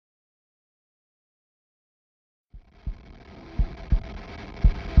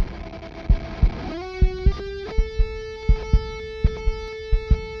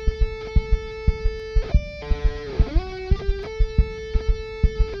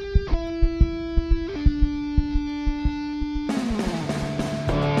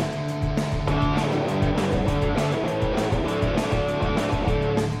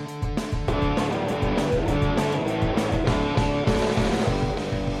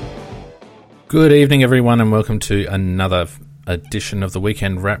Good evening, everyone, and welcome to another edition of the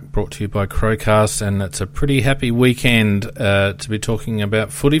Weekend Wrap brought to you by CrowCast. And it's a pretty happy weekend to be talking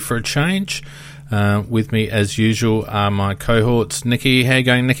about footy for a change. With me, as usual, are my cohorts. Nikki, how you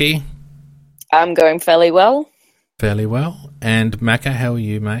going, Nikki? I'm going fairly well. Fairly well. And Macca, how are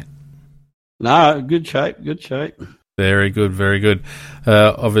you, mate? No, good shape. Very good, very good.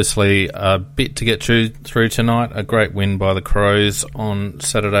 Obviously, a bit to get through tonight. A great win by the Crows on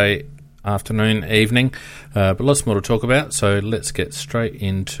Saturday afternoon, evening. But lots more to talk about, so let's get straight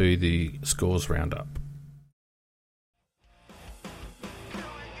into the scores roundup.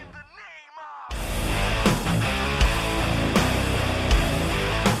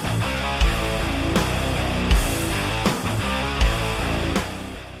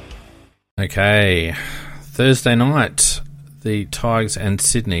 Okay, Thursday night, the Tigers and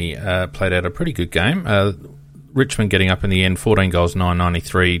Sydney played out a pretty good game. Richmond getting up in the end, 14 goals,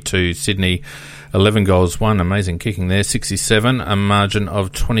 993 to Sydney, 11 goals, 1. Amazing kicking there, 67, a margin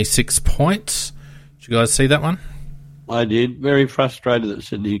of 26 points. Did you guys see that one? I did. Very frustrated that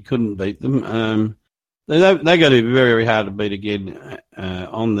Sydney couldn't beat them. They're going to be very, very hard to beat again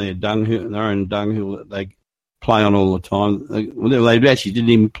on their own dunghill that they play on all the time. They actually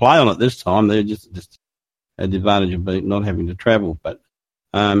didn't even play on it this time. They just had the advantage of not having to travel. But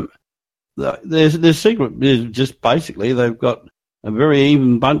their secret is just basically they've got a very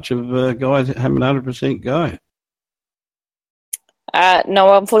even bunch of guys that having 100% go.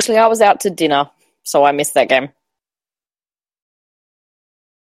 No, unfortunately, I was out to dinner, so I missed that game.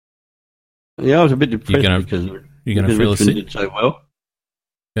 Yeah, I was a bit depressed because Richmond did so well.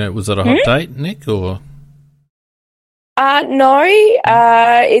 Yeah, was that a hot date, Nick, or...? No,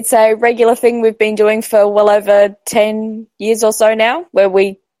 it's a regular thing we've been doing for well over 10 years or so now, where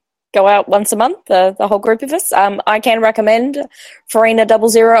we go out once a month, the whole group of us. I can recommend Farina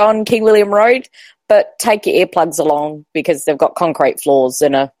 00 on King William Road, but take your earplugs along because they've got concrete floors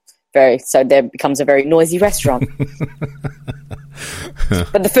so there becomes a very noisy restaurant.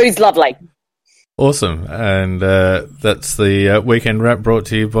 But the food's lovely. Awesome. And that's the Weekend Wrap brought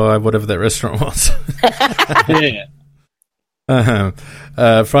to you by whatever that restaurant was. Yeah.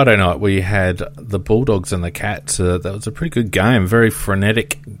 Friday night we had the Bulldogs and the Cats. That was a pretty good game, very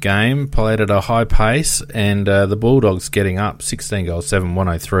frenetic game, played at a high pace, and the Bulldogs getting up 16 goals, 7,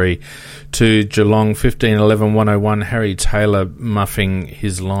 103 to Geelong, 15, 11, 101. Harry Taylor muffing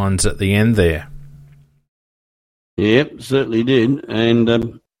his lines at the end there. Yep, certainly did.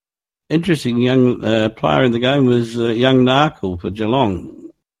 And interesting young player in the game was young Narkle for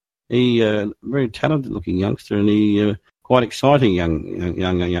Geelong. He very talented looking youngster, and he quite exciting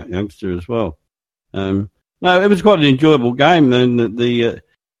youngster as well. No, it was quite an enjoyable game, and the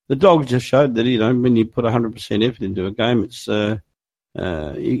Dogs just showed that when you put 100% effort into a game, it's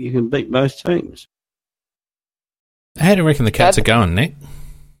you can beat most teams. How do you reckon the Cats are going, Nick?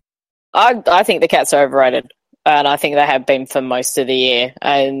 I think the Cats are overrated, and I think they have been for most of the year.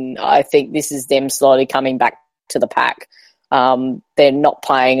 And I think this is them slowly coming back to the pack. They're not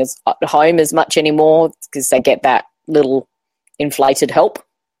playing at home as much anymore because they get that little inflated help.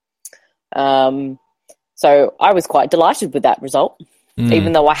 So I was quite delighted with that result,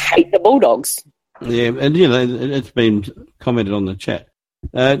 even though I hate the Bulldogs. Yeah, and it's been commented on the chat.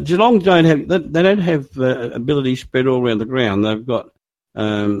 Geelong don't have ability spread all around the ground. They've got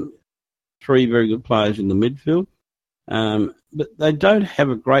 3 very good players in the midfield, but they don't have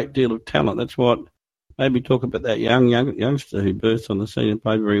a great deal of talent. That's what made me talk about that youngster who burst on the scene and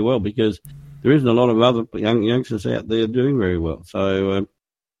played very well, because there isn't a lot of other youngsters out there doing very well. So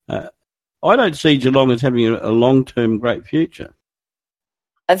I don't see Geelong as having a long-term great future.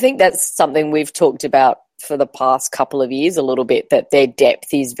 I think that's something we've talked about for the past couple of years a little bit, that their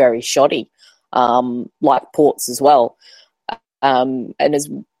depth is very shoddy, like Port's as well. And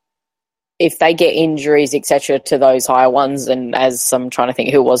if they get injuries, etc., to those higher ones, and as I'm trying to think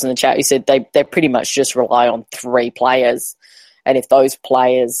who it was in the chat, who said they pretty much just rely on 3 players. And if those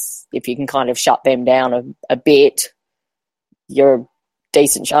players, if you can kind of shut them down a bit, you're a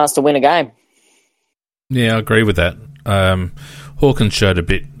decent chance to win a game. Yeah, I agree with that. Hawkins showed a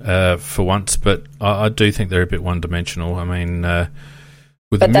bit for once, but I do think they're a bit one-dimensional. I mean,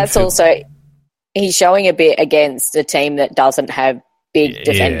 but that's also, he's showing a bit against a team that doesn't have big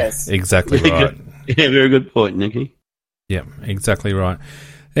defenders. Yeah, exactly right. Yeah, very good point, Nicky. Yeah, exactly right.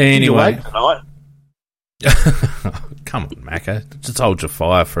 Anyway. Come on, Macca. Just hold your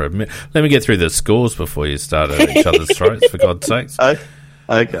fire for a minute. Let me get through the scores before you start at each other's throats, for God's sakes.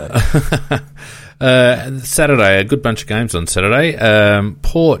 Okay. Saturday, a good bunch of games on Saturday.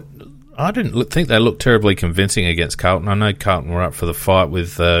 Port, I didn't think they looked terribly convincing against Carlton. I know Carlton were up for the fight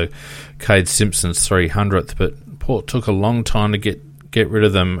with Cade Simpson's 300th, but Port took a long time to get rid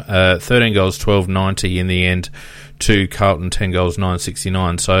of them. 13 goals, 12.90 in the end to Carlton, 10 goals,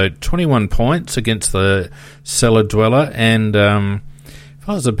 9.69. So 21 points against the cellar dweller. And if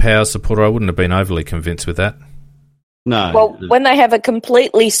I was a Power supporter, I wouldn't have been overly convinced with that. No. Well, when they have a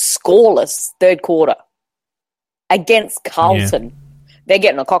completely scoreless third quarter against Carlton, they're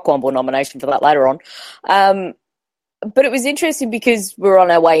getting a Cockwomble nomination for that later on. But it was interesting because we were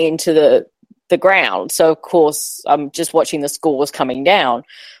on our way into the ground. So, of course, I'm just watching the scores coming down.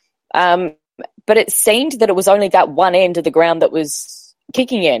 But it seemed that it was only that one end of the ground that was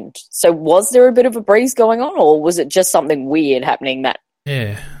kicking end. So was there a bit of a breeze going on, or was it just something weird happening that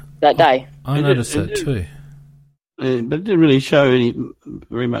day? I noticed that too. But it didn't really show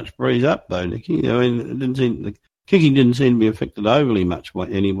very much breeze up, though, Nicky. I mean, the kicking didn't seem to be affected overly much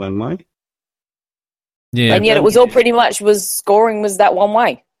any one way. Yeah, and yet it was all pretty much scoring was that one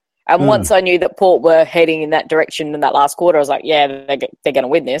way. And once I knew that Port were heading in that direction in that last quarter, I was like, yeah, they're going to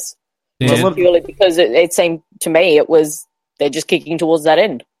win this. Yeah. Just purely because it seemed to me they're just kicking towards that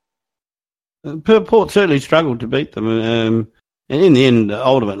end. Port certainly struggled to beat them. And in the end,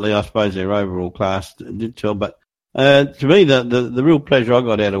 ultimately, I suppose their overall class did tell. But to me, the real pleasure I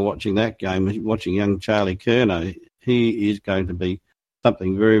got out of watching that game was watching young Charlie Curnow. He is going to be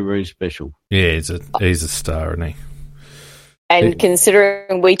something very, very special. Yeah, he's a star, isn't he? And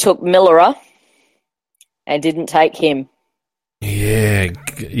considering we took Millerer and didn't take him. Yeah,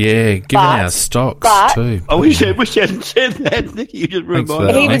 given our stocks too. I wish you hadn't said that, Nicky. You just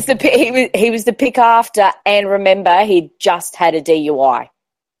reminded me. He was the pick after, and remember, he'd just had a DUI.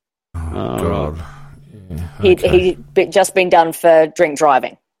 Oh God. Yeah, okay. He'd just been done for drink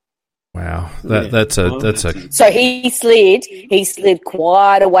driving. Wow, that's a. So he slid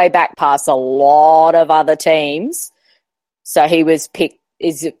quite a way back past a lot of other teams. So he was picked.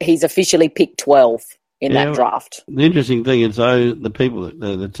 He's officially picked 12 in that draft. The interesting thing is, though, the people,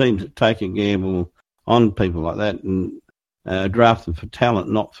 the teams that take a gamble on people like that and draft them for talent,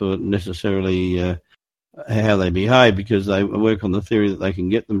 not for necessarily how they behave, because they work on the theory that they can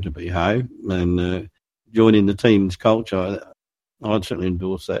get them to behave and join in the team's culture. I'd certainly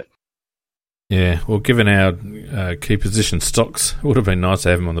endorse that. Yeah, well, given our key position stocks, it would have been nice to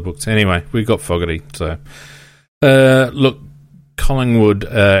have him on the books. Anyway, we got Fogarty, so... look, Collingwood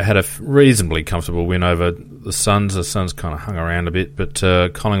had a reasonably comfortable win over the Suns. The Suns kind of hung around a bit, but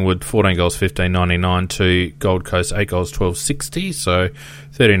Collingwood 14 goals, 15.99 to Gold Coast 8 goals, 12.60. So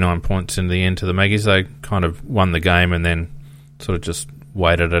 39 points in the end to the Maggies. They kind of won the game and then sort of just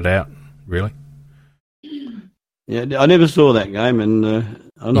waited it out, really. Yeah, I never saw that game, and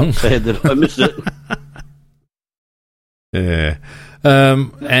I'm not sad that I missed it. Yeah.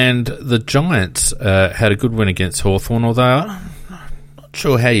 And the Giants had a good win against Hawthorn, although I'm not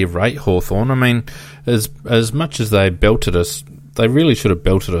sure how you rate Hawthorn. I mean, as much as they belted us, they really should have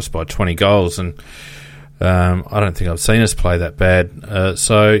belted us by 20 goals, and I don't think I've seen us play that bad.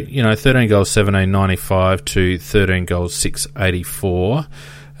 So, 13 goals, 17.95 to 13 goals, 6.84.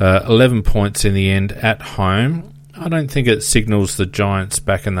 11 points in the end at home. I don't think it signals the Giants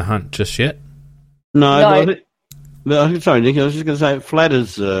back in the hunt just yet. No. Sorry, Nick, I was just going to say it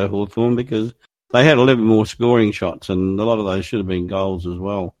flatters Hawthorn because they had 11 more scoring shots and a lot of those should have been goals as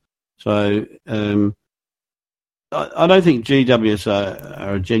well. So I don't think GWS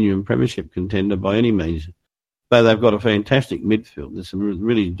are a genuine premiership contender by any means, though they've got a fantastic midfield. There's some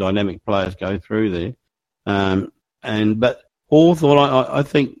really dynamic players go through there. But Hawthorn, I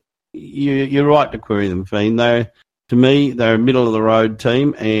think you're right to query them, Fiend. To me, they're a middle-of-the-road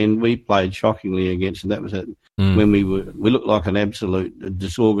team, and we played shockingly against them. That was it. When we looked like an absolute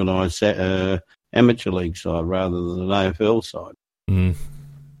disorganised amateur league side rather than an AFL side.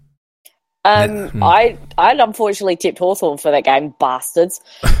 I unfortunately tipped Hawthorn for that game, bastards.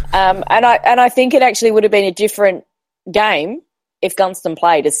 And I think it actually would have been a different game if Gunston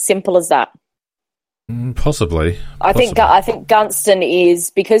played. As simple as that. Possibly. I think Gunston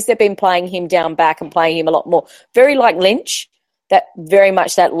is, because they've been playing him down back and playing him a lot more, very like Lynch. That very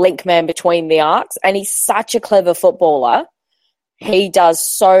much that link man between the arcs, and he's such a clever footballer.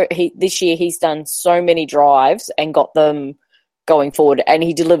 This year he's done so many drives and got them going forward, and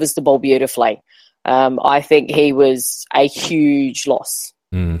he delivers the ball beautifully. I think he was a huge loss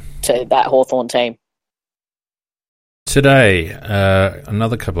to that Hawthorn team. Today,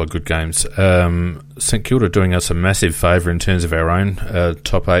 another couple of good games. St Kilda doing us a massive favour in terms of our own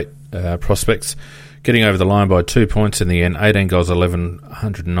top 8 prospects. Getting over the line by 2 points in the end, 18 goals,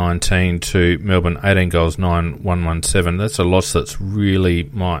 1119 to Melbourne, 18 goals, 9117. That's a loss that's really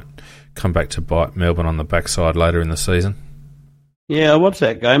might come back to bite Melbourne on the backside later in the season. Yeah, I watched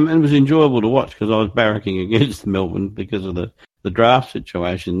that game, and it was enjoyable to watch because I was barracking against Melbourne because of the draft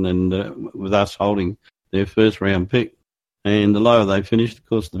situation and with us holding their first round pick. And the lower they finished, of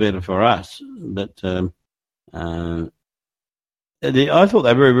course, the better for us. But I thought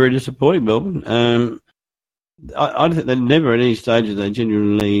they were very, very disappointing, Melbourne. I think they never at any stage they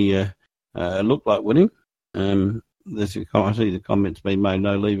genuinely looked like winning. I see the comments being made,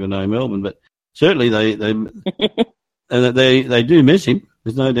 no Lever, no Melbourne, but certainly they do miss him.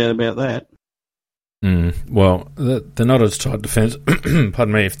 There's no doubt about that. Well, they're not as tight defence.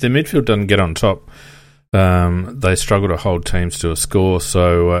 Pardon me. If the midfield doesn't get on top, they struggle to hold teams to a score.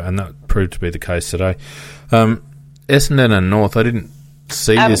 So, and that proved to be the case today. Essendon and North, I didn't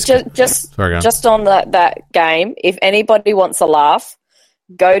see this. Just on that game, if anybody wants a laugh,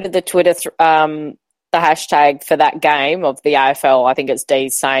 go to the Twitter, the hashtag for that game of the AFL. I think it's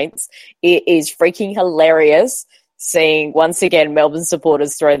D's Saints. It is freaking hilarious seeing once again Melbourne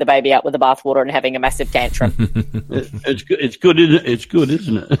supporters throw the baby out with the bathwater and having a massive tantrum. It's good,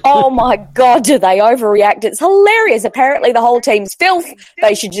 isn't it? Oh my God, do they overreact? It's hilarious. Apparently the whole team's filth.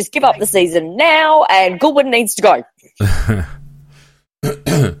 They should just give up the season now, and Goodwin needs to go.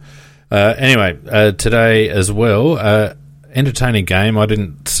 Anyway, today as well, entertaining game. I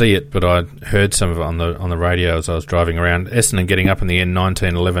didn't see it, but I heard some of it on the radio as I was driving around. Essendon getting up in the end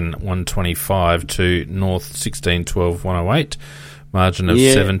 19-11, 125 to North 16-12, 108. Margin of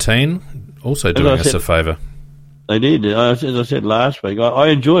 17. Also doing us a favour. They did. As I said last week, I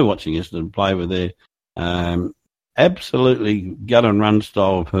enjoy watching Essendon play with their absolutely gut and run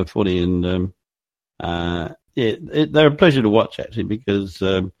style of footy, and they're a pleasure to watch actually because.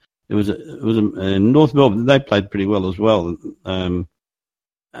 It was North Melbourne. They played pretty well as well, and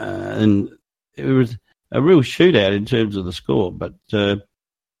it was a real shootout in terms of the score. But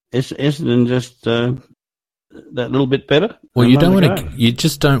Essendon just that little bit better. Well, you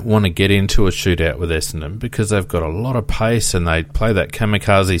just don't want to get into a shootout with Essendon because they've got a lot of pace and they play that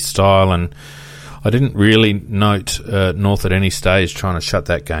kamikaze style. And I didn't really note North at any stage trying to shut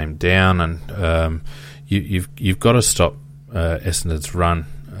that game down. And you've got to stop Essendon's run.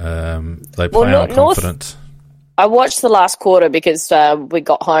 They play on confidence. I watched the last quarter because we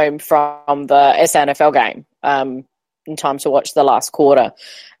got home from the SNFL game in time to watch the last quarter.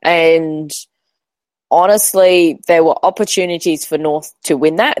 And honestly, there were opportunities for North to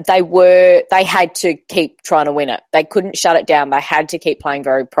win that. They had to keep trying to win it. They couldn't shut it down. They had to keep playing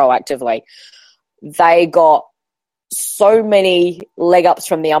very proactively. They got so many leg ups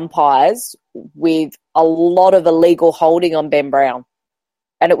from the umpires with a lot of illegal holding on Ben Brown.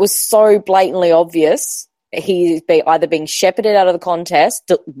 And it was so blatantly obvious he's either being shepherded out of the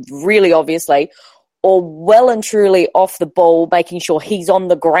contest, really obviously, or well and truly off the ball, making sure he's on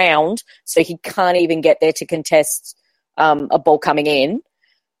the ground so he can't even get there to contest a ball coming in.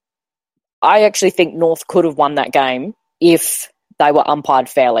 I actually think North could have won that game if they were umpired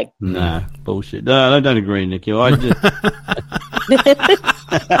fairly. Nah, bullshit. No, I don't agree, Nicky. I just...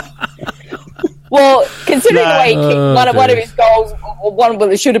 Well, considering the way he kicked one of his goals,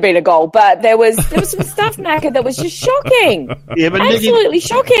 it should have been a goal, but there was some stuff, Macca, that was just shocking. Yeah, but absolutely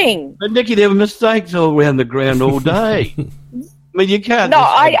shocking. But Nicky, there were mistakes all around the ground all day. I mean, you can't. No,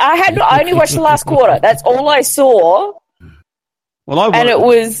 I only watched the last quarter. That's all I saw. Well, it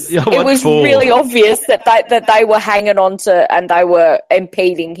was really obvious that they were hanging on to and they were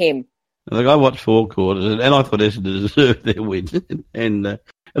impeding him. Look, I watched 4 quarters and I thought Essendon deserved their win. And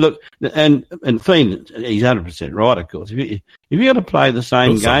look, and Fiend, he's 100% right, of course. If you're going to play the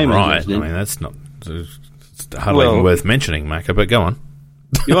same game, right? I mean, that's not it's hardly even worth mentioning, Macca. But go on.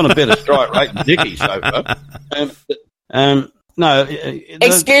 You're on a better strike rate than Dickie so far. No.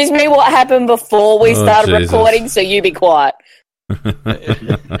 Excuse me, what happened before we started recording? So you be quiet. Keep going,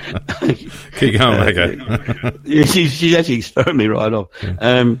 Macca. Yeah, she's actually throwing me right off.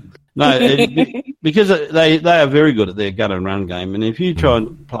 Because they are very good at their gut and run game, and if you try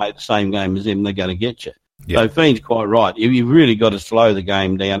and play the same game as them, they're going to get you. Yep. So Fiend's quite right. You've really got to slow the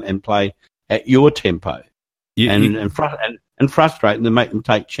game down and play at your tempo, and frustrate them, to make them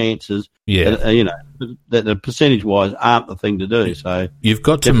take chances. Yeah, that the percentage-wise aren't the thing to do. So you've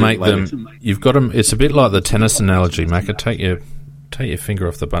got to make them. You've got them. It's a bit like the tennis analogy, Macca. Take your finger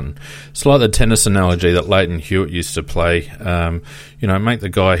off the button. It's like the tennis analogy that Leighton Hewitt used to play. Make the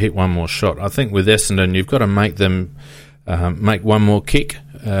guy hit one more shot. I think with Essendon, you've got to make them make one more kick,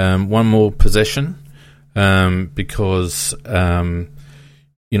 one more possession, because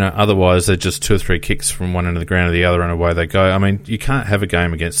otherwise they're just 2 or 3 kicks from one end of the ground to the other and away they go. I mean, you can't have a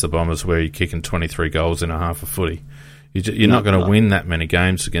game against the Bombers where you're kicking 23 goals in a half a footy. You're not going to win that many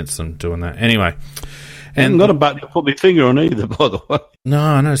games against them doing that. Anyway. And not a button to put my finger on either, by the way.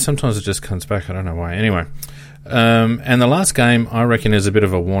 No, sometimes it just comes back. I don't know why. Anyway. And the last game, I reckon, is a bit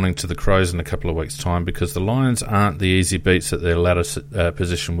of a warning to the Crows in a couple of weeks' time because the Lions aren't the easy beats that their ladder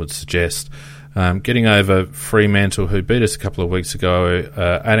position would suggest. Getting over Fremantle, who beat us a couple of weeks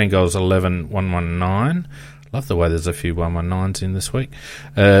ago, 18 goals, 11, 119. Love the way there's a few 119s in this week.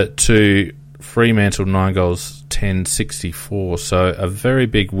 To Fremantle, 9 goals, 10, 64. So a very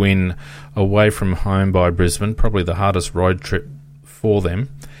big win away from home by Brisbane, probably the hardest road trip for them.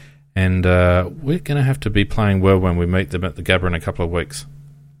 And we're going to have to be playing well when we meet them at the Gabba in a couple of weeks.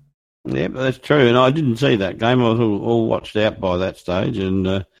 Yeah, that's true. And I didn't see that game. I was all watched out by that stage.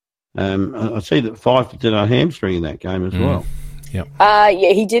 And I see that Fife did a hamstring in that game as well. Yep.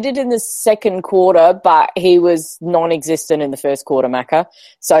 Yeah, he did it in the second quarter, but he was non-existent in the first quarter, Macca.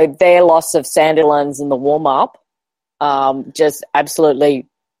 So their loss of Sandilands in the warm-up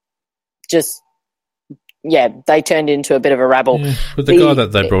they turned into a bit of a rabble. Yeah, but the guy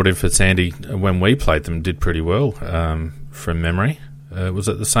that they brought in for Sandy when we played them did pretty well, from memory. Was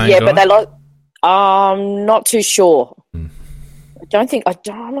it the same guy? Yeah, but they lost. I'm not too sure. I'm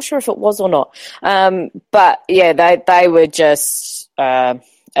not sure if it was or not. But yeah, they were just a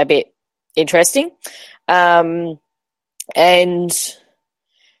bit interesting. And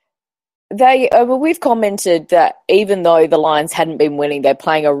we've commented that even though the Lions hadn't been winning, they're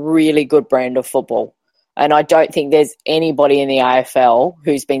playing a really good brand of football. And I don't think there's anybody in the AFL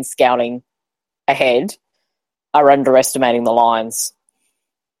who's been scouting ahead are underestimating the Lions.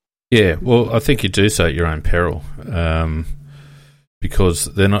 Yeah, well, I think you do so at your own peril, because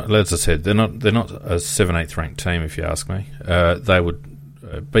they're not. As I said, they're not a 7th, 8th ranked team. If you ask me, they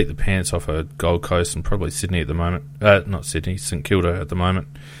would beat the pants off of Gold Coast and probably Sydney at the moment. Not Sydney, St Kilda at the moment.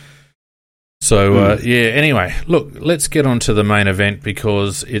 So, anyway, look, let's get on to the main event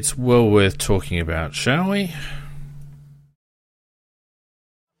because it's well worth talking about, shall we?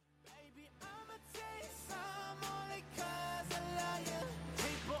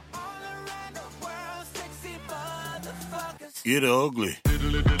 Get ugly.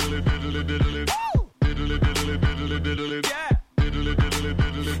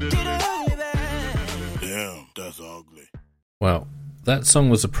 Damn, that's ugly. Well, that song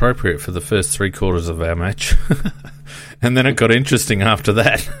was appropriate for the first 3 quarters of our match. And then it got interesting after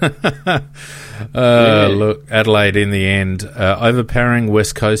that. Look, Adelaide in the end, overpowering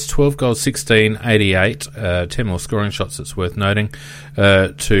West Coast, 12 goals, 16, 88. 10 more scoring shots, it's worth noting,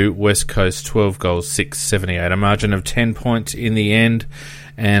 to West Coast, 12 goals, 6, 78. A margin of 10 points in the end.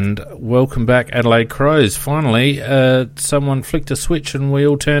 And welcome back, Adelaide Crows. Finally, someone flicked a switch and we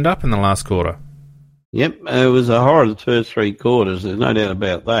all turned up in the last quarter. Yep, it was a horrid first 3 quarters. There's no doubt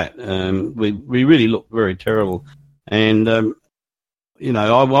about that. We really looked very terrible, and I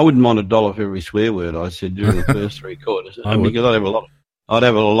wouldn't mind $1 for every swear word I said during the first 3 quarters. Because I'd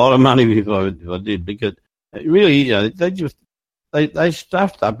have a lot of money if I did, because really, they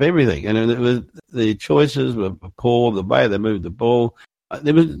stuffed up everything, and it was the choices were poor. The way they moved the ball,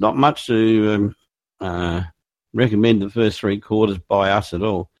 there was not much to recommend the first 3 quarters by us at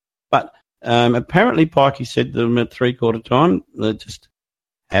all, but. Apparently, Pikey said to them at 3/4 time, just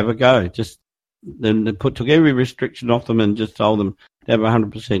have a go. Then they took every restriction off them and just told them to have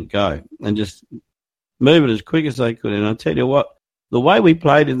 100% go and just move it as quick as they could. And I tell you what, the way we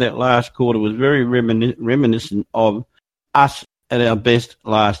played in that last quarter was very reminiscent of us at our best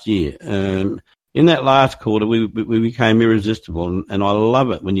last year. In that last quarter, we became irresistible, and I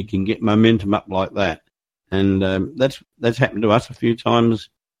love it when you can get momentum up like that. And that's happened to us a few times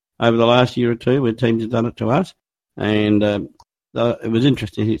over the last year or two, where teams have done it to us. And it was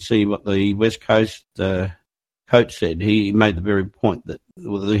interesting to see what the West Coast coach said. He made the very point that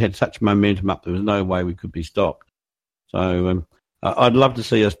we had such momentum up, there was no way we could be stopped. So I'd love to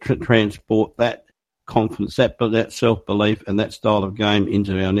see us transport that confidence, that self-belief and that style of game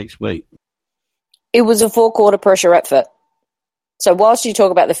into our next week. It was a 4-quarter pressure effort. So whilst you talk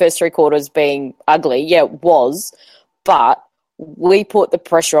about the first 3 quarters being ugly, yeah, it was, but we put the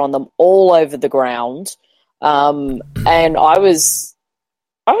pressure on them all over the ground, and I was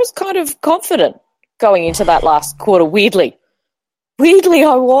kind of confident going into that last quarter. Weirdly,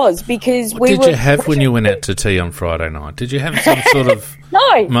 I was, because what did you have when you went out to tea on Friday night? Did you have some sort of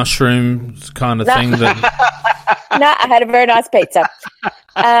mushrooms kind of thing? No, I had a very nice pizza.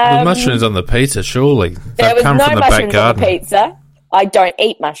 With mushrooms on the pizza, surely. There was no mushrooms on the pizza. I don't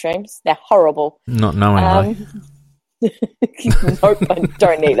eat mushrooms. They're horrible. Not knowingly. Nope, I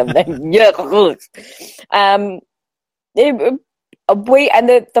don't need them. Yeah,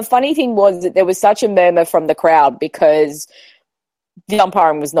 The funny thing was that there was such a murmur from the crowd because the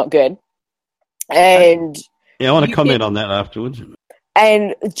umpiring was not good. And I want to comment on that afterwards.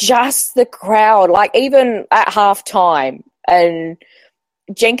 And just the crowd, like even at halftime, and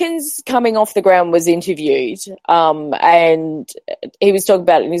Jenkins coming off the ground was interviewed, and he was talking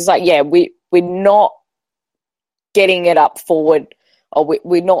about it, and he's like, "Yeah, we're not getting it up forward, or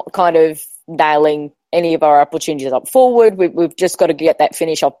we're not kind of nailing any of our opportunities up forward. We've just got to get that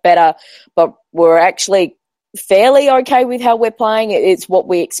finish off better, but we're actually fairly okay with how we're playing. It's what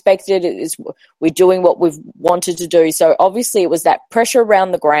we expected. We're doing what we've wanted to do." So obviously it was that pressure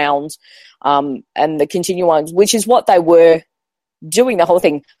around the ground, and the continuing, which is what they were doing the whole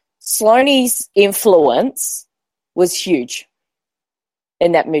thing. Sloanie's influence was huge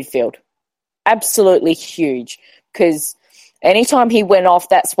in that midfield. Absolutely huge. Because anytime he went off,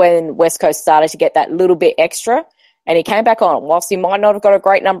 that's when West Coast started to get that little bit extra. And he came back on. Whilst he might not have got a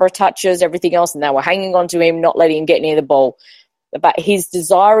great number of touches, everything else, and they were hanging on to him, not letting him get near the ball. But his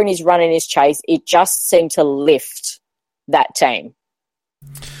desire and his run and his chase, it just seemed to lift that team.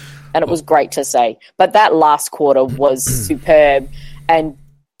 And it was great to see. But that last quarter was superb. And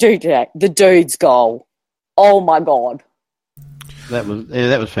the dude's goal. Oh, my God. That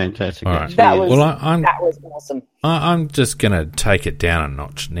was fantastic. All right. That was awesome. I'm just going to take it down a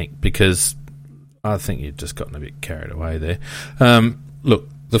notch, Nick, because I think you've just gotten a bit carried away there. Look,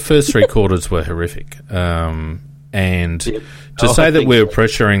 the first three quarters were horrific. And to say that we were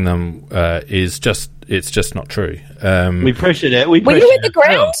pressuring them it's just not true. We pressured it. Were you at the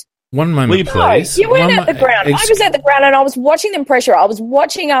ground? One moment, please. You weren't at the ground. I was at the ground and I was watching them pressure. I was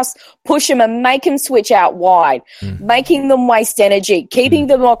watching us push them and make them switch out wide, making them waste energy, keeping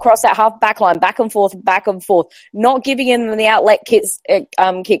them across that half back line, back and forth, not giving them the outlet kicks,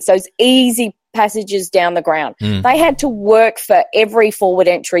 those easy passages down the ground. They had to work for every forward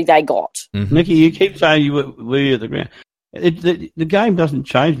entry they got. Nikki, you keep saying you were at the ground. The game doesn't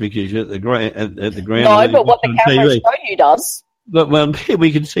change because you're at the ground. No, but what the camera show you does. But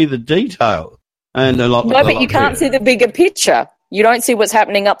we can see the detail and but you can't see the bigger picture. You don't see what's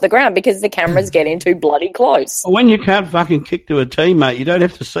happening up the ground because the cameras get in too bloody close. When you can't fucking kick to a teammate, you don't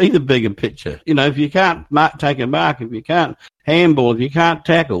have to see the bigger picture. You know, if you can't take a mark, if you can't handball, if you can't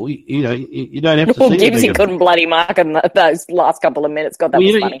tackle, you don't have to see the bigger Gibbsy couldn't bloody mark in those last couple of minutes. God, that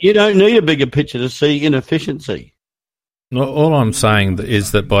was funny. You don't need a bigger picture to see inefficiency. No, all I'm saying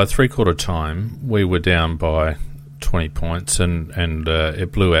is that by three-quarter time, we were down by 20 points and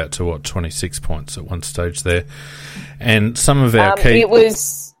it blew out to 26 points at one stage there, and some of our key. It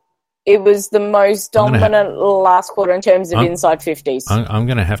was the most dominant last quarter in terms of inside 50s. I'm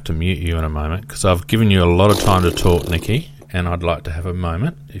going to have to mute you in a moment because I've given you a lot of time to talk, Nikki, and I'd like to have a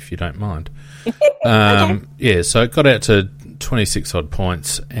moment if you don't mind. Yeah, so it got out to 26 odd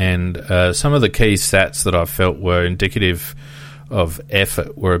points, and some of the key stats that I felt were indicative of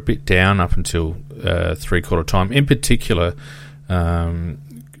effort were a bit down up until three-quarter time. In particular,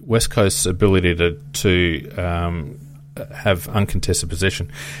 West Coast's ability to have uncontested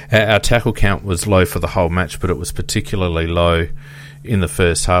possession. Our tackle count was low for the whole match, but it was particularly low in the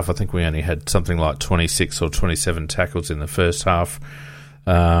first half. I think we only had something like 26 or 27 tackles in the first half.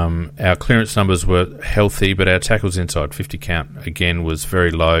 Our clearance numbers were healthy, but our tackles inside 50 count, again, was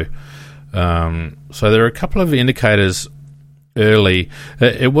very low. So there are a couple of indicators early.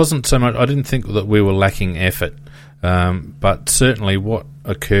 It wasn't so much, I didn't think that we were lacking effort, but certainly what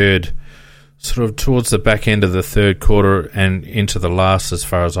occurred sort of towards the back end of the third quarter and into the last, as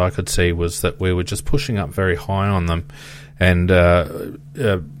far as I could see, was that we were just pushing up very high on them. And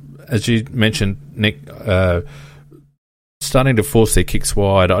as you mentioned, Nick, starting to force their kicks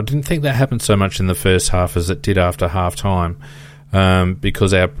wide. I didn't think that happened so much in the first half as it did after half-time.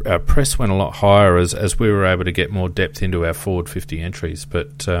 Because our press went a lot higher as we were able to get more depth into our forward 50 entries.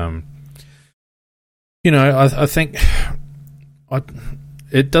 But, I think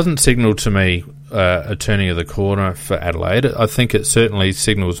it doesn't signal to me a turning of the corner for Adelaide. I think it certainly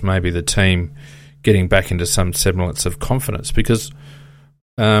signals maybe the team getting back into some semblance of confidence because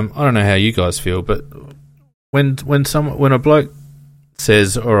I don't know how you guys feel, but when a bloke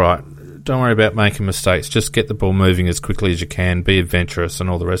says, all right, don't worry about making mistakes, just get the ball moving as quickly as you can, be adventurous and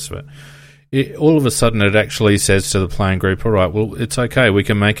all the rest of it. All of a sudden it actually says to the playing group, all right, well, it's okay, we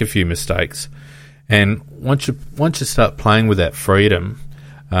can make a few mistakes. And once you start playing with that freedom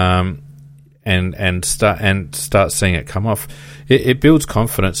and start seeing it come off, it builds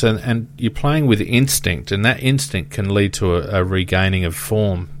confidence and you're playing with instinct, and that instinct can lead to a regaining of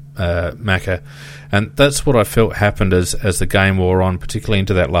form, Macca. And that's what I felt happened as the game wore on, particularly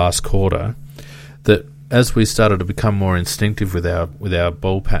into that last quarter, that as we started to become more instinctive with our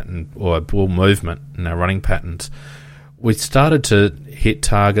ball pattern or our ball movement and our running patterns, we started to hit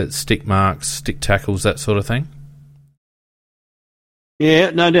targets, stick marks, stick tackles, that sort of thing.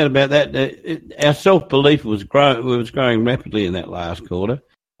 Yeah, no doubt about that. Our self-belief was growing rapidly in that last quarter.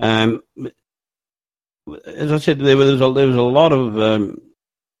 As I said, there was a lot of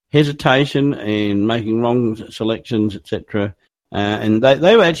hesitation and making wrong selections, etc. And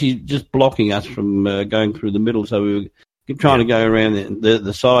they were actually just blocking us from going through the middle, so we were trying to go around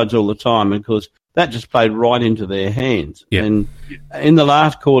the sides all the time, and of course that just played right into their hands. Yeah. And in the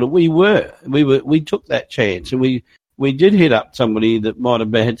last quarter, we took that chance, and we did hit up somebody that might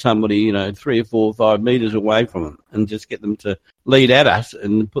have had somebody 3 or 4 or 5 meters away from them, and just get them to lead at us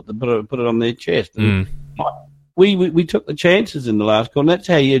and put it on their chest. And we took the chances in the last quarter. And that's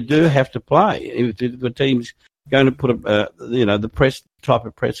how you do have to play. If the team's going to put the press type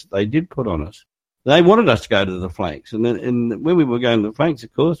of press that they did put on us, they wanted us to go to the flanks, and when we were going to the flanks,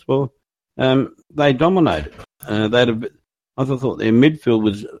 of course, they dominated. I thought their midfield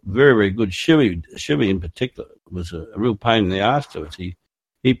was very, very good. Shuey in particular was a real pain in the arse to us.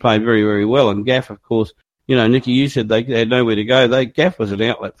 He played very, very well. And Gaff, of course, Nicky, you said they had nowhere to go. Gaff was an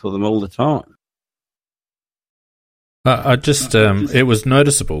outlet for them all the time. It was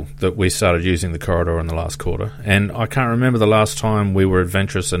noticeable that we started using the corridor in the last quarter, and I can't remember the last time we were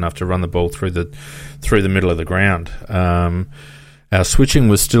adventurous enough to run the ball through the middle of the ground. Our switching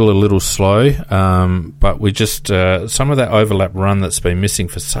was still a little slow, but we just some of that overlap run that's been missing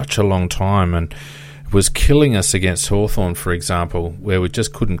for such a long time, and was killing us against Hawthorn, for example, where we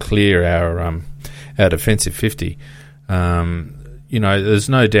just couldn't clear our defensive 50. There's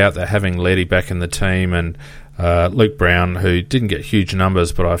no doubt that having Letty back in the team and Luke Brown, who didn't get huge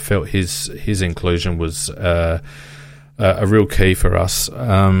numbers, but I felt his inclusion was a real key for us.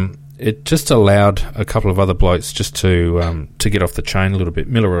 It just allowed a couple of other blokes just to get off the chain a little bit.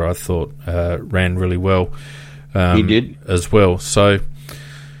 Miller, I thought, ran really well. He did as well. So,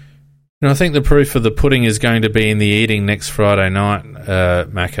 I think the proof of the pudding is going to be in the eating next Friday night,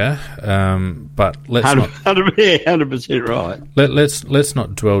 Macca. But let's 100% right. Let's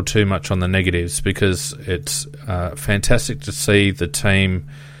not dwell too much on the negatives, because it's fantastic to see the team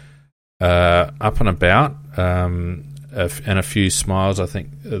up and about. And a few smiles. I think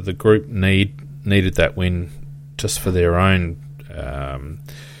the group needed that win just for their own,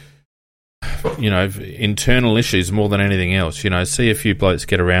 internal issues more than anything else. See a few blokes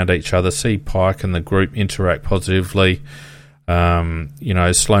get around each other, see Pike and the group interact positively.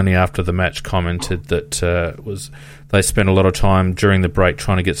 Sloaney after the match commented that they spent a lot of time during the break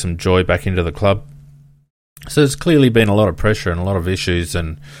trying to get some joy back into the club. So there's clearly been a lot of pressure and a lot of issues,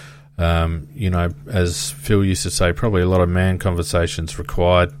 and as Phil used to say, probably a lot of man conversations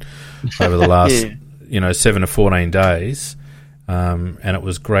required over the last, 7 to 14 days. And it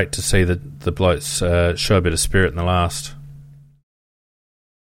was great to see the blokes show a bit of spirit in the last.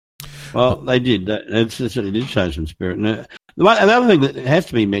 Well, they did. They certainly did show some spirit. And another thing that has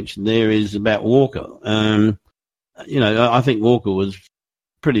to be mentioned there is about Walker. I think Walker was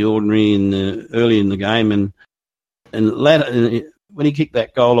pretty ordinary early in the game, and later, when he kicked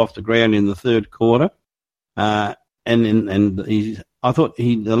that goal off the ground in the third quarter, I thought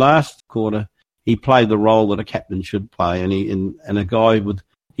the last quarter he played the role that a captain should play, and a guy with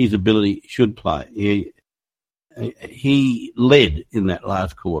his ability should play. He led in that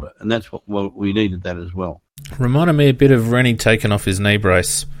last quarter, and that's what we needed that as well. Reminded me a bit of Rennie taking off his knee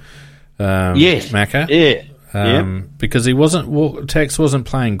brace. Yes, Macca. Yeah. Because Tex wasn't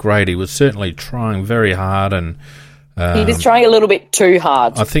playing great. He was certainly trying very hard, and he was trying a little bit too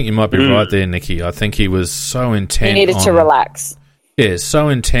hard. I think you might be right there, Nikki. I think he was so intent. He needed to relax. Yeah, so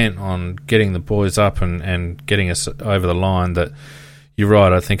intent on getting the boys up and getting us over the line that you're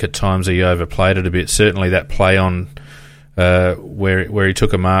right. I think at times he overplayed it a bit. Certainly that play on where he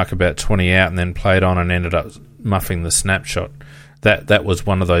took a mark about 20 out and then played on and ended up muffing the snapshot. That was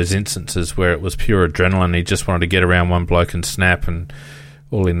one of those instances where it was pure adrenaline. He just wanted to get around one bloke and snap, and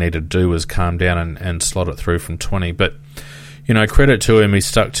all he needed to do was calm down and slot it through from 20. But, credit to him, he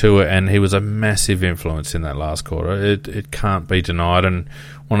stuck to it, and he was a massive influence in that last quarter. It can't be denied, and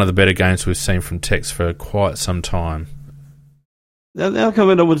one of the better games we've seen from Tex for quite some time. The other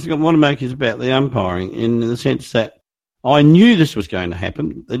comment I want to make is about the umpiring, in the sense that I knew this was going to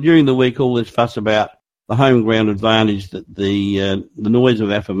happen. During the week, all this fuss about the home ground advantage that the noise of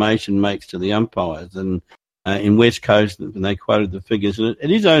affirmation makes to the umpires, and in West Coast, when they quoted the figures, and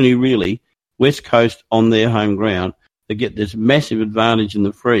it is only really West Coast on their home ground that get this massive advantage in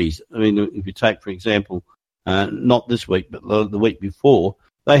the freeze. I mean, if you take, for example, not this week, but the week before,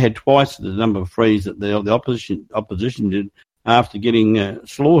 they had twice the number of frees that the opposition did after getting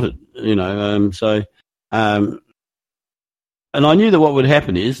slaughtered. And I knew that what would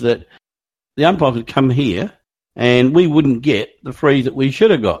happen is that the umpires would come here and we wouldn't get the frees that we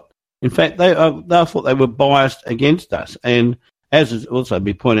should have got. In fact, they thought they were biased against us. And as has also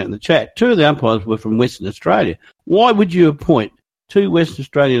been pointed out in the chat, 2 of the umpires were from Western Australia. Why would you appoint 2 Western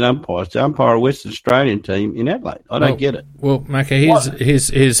Australian umpires to umpire a Western Australian team in Adelaide? I don't get it. Well, Macca,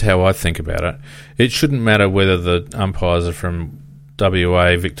 here's how I think about it. It shouldn't matter whether the umpires are from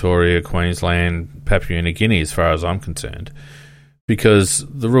WA, Victoria, Queensland, Papua New Guinea, as far as I'm concerned, because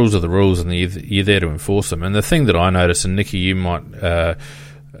the rules are the rules and you're there to enforce them. And the thing that I notice, and Nikki, you might have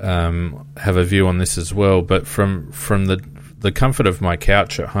a view on this as well, but from the comfort of my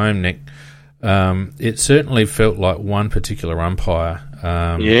couch at home, Nick, it certainly felt like one particular umpire.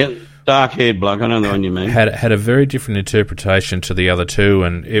 Dark-haired bloke, I know the one you mean. Had a very different interpretation to the other 2,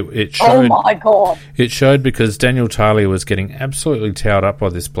 and it showed. Oh my God! It showed because Daniel Talia was getting absolutely towed up by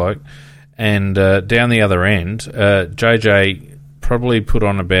this bloke, and down the other end, JJ probably put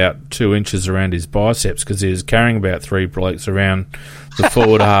on about 2 inches around his biceps because he was carrying about 3 blokes around the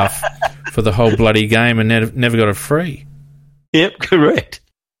forward half for the whole bloody game and never got a free. Yep, correct.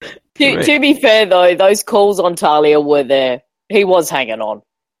 To be fair, though, those calls on Talia were there. He was hanging on.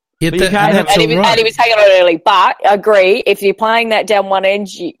 Yeah, and he was hanging on early. But I agree, if you're playing that down one end,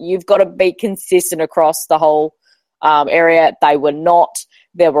 you've got to be consistent across the whole area. They were not.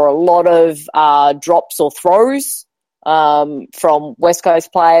 There were a lot of drops or throws from West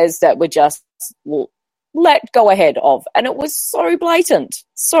Coast players that were just let go ahead of. And it was so blatant.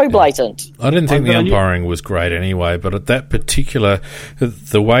 So blatant. I didn't think the umpiring was great anyway, but at that particular,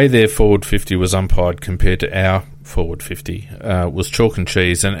 the way their forward 50 was umpired compared to our forward 50 was chalk and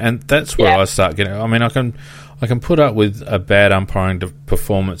cheese, and that's where I start getting. I mean, I can put up with a bad umpiring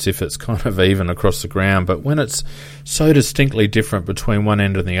performance if it's kind of even across the ground, but when it's so distinctly different between one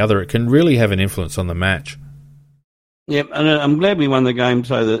end and the other, it can really have an influence on the match. Yep, and I'm glad we won the game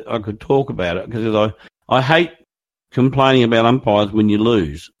so that I could talk about it, because I hate complaining about umpires when you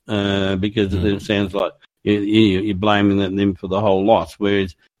lose, because it sounds like you're blaming them for the whole loss,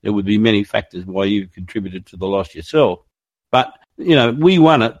 whereas there would be many factors why you contributed to the loss yourself. But, we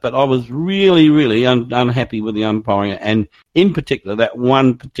won it, but I was really, really unhappy with the umpiring, and in particular, that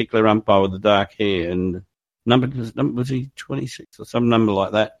one particular umpire with the dark hair, and was he 26 or some number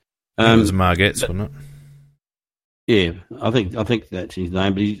like that? It was Margetts, wasn't it? Yeah, I think that's his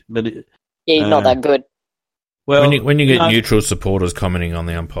name, but he's not that good. Well, when you get neutral supporters commenting on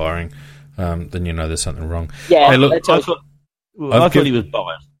the umpiring, then you know there's something wrong. Yeah, hey, look, I thought he was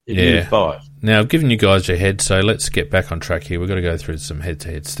biased. He was biased. Now, I've given you guys your head, so let's get back on track here. We've got to go through some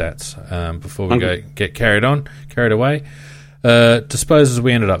head-to-head stats before we get carried away. Disposals,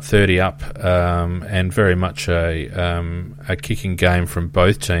 we ended up 30 up, and very much a kicking game from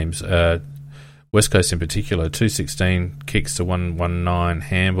both teams. West Coast in particular, 216 kicks to 119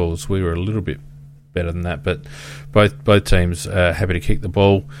 handballs. We were a little bit better than that, but both teams happy to kick the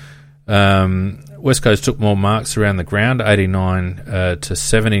ball. West Coast took more marks around the ground, 89 to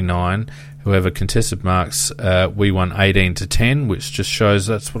 79. However, contested marks, we won 18 to 10, which just shows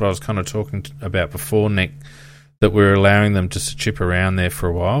that's what I was kind of talking about before, Nick, that we're allowing them just to chip around there for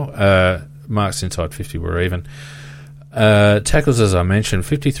a while. Marks inside 50 were even. Tackles, as I mentioned,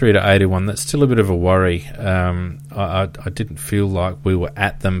 53 to 81. That's still a bit of a worry. I didn't feel like we were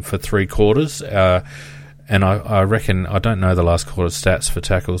at them for 3 quarters. And I reckon, I don't know the last quarter stats for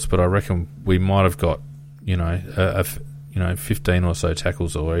tackles, but I reckon we might have got, 15 or so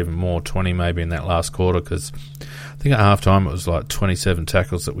tackles, or even more, 20 maybe in that last quarter, because I think at halftime it was like 27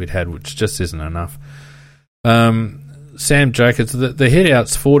 tackles that we'd had, which just isn't enough. Sam Jacobs, the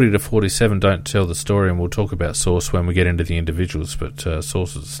head-outs 40 to 47 don't tell the story, and we'll talk about Sauce when we get into the individuals, but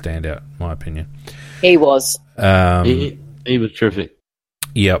Sauce is a standout, in my opinion. He was. He was terrific.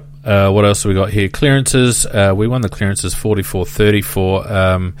 Yep. What else have we got here? Clearances. We won the clearances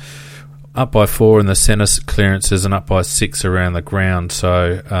 44-34, up by 4 in the centre clearances and up by 6 around the ground.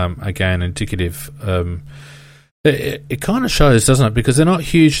 So, again, indicative. It kind of shows, doesn't it? Because they're not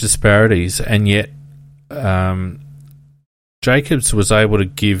huge disparities, and yet Jacobs was able to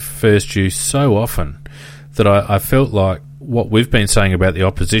give first use so often that I felt like what we've been saying about the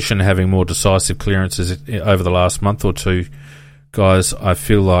opposition having more decisive clearances over the last month or two, guys, I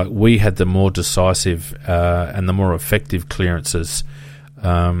feel like we had the more decisive and the more effective clearances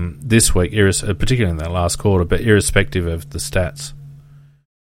this week, particularly in that last quarter, but irrespective of the stats.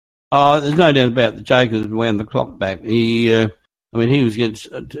 Oh, there's no doubt about the Jacobs wound the clock back. He was against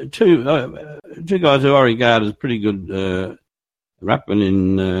two guys who I regard as pretty good ruckman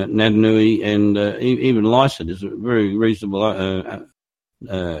in Nadanui, and even Lysett is a very reasonable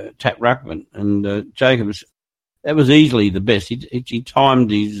tap ruckman. And Jacobs, that was easily the best. He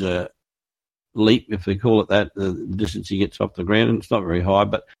timed his leap, if we call it that, the distance he gets off the ground, and it's not very high,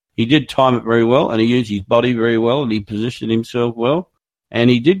 but he did time it very well, and he used his body very well, and he positioned himself well, and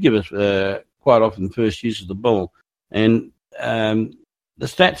he did give us quite often first use of the ball. And the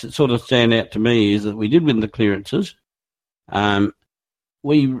stats that sort of stand out to me is that we did win the clearances.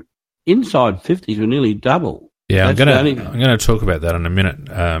 We inside 50s were nearly double. Yeah, I'm going to talk about that in a minute.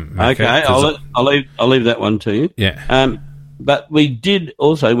 Okay, I'll leave that one to you. Yeah. But we did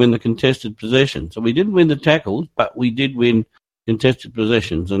also win the contested possession. So we didn't win the tackles, but we did win contested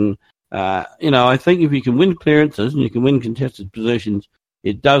possessions. And I think if you can win clearances and you can win contested possessions,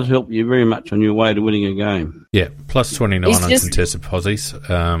 it does help you very much on your way to winning a game. Yeah, plus 29 on contested posies,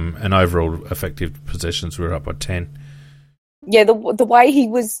 and overall effective possessions were up by 10. Yeah, the way he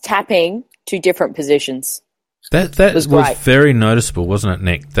was tapping to different positions. That was very noticeable, wasn't it,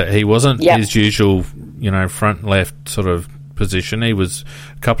 Nick? That he wasn't his usual, front left sort of position. He was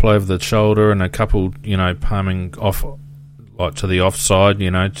a couple over the shoulder and a couple, palming off, like to the offside,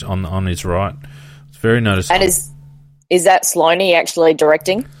 on his right. It's very noticeable. And is that Sloaney actually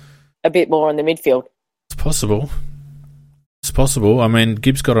directing a bit more on the midfield? It's possible. I mean,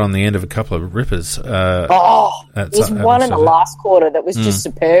 Gibbs got on the end of a couple of rippers. There was one in the last quarter that was just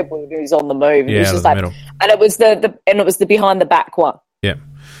superb when he was on the move. Yeah, it was just like, middle. And it was the behind the back one. Yeah,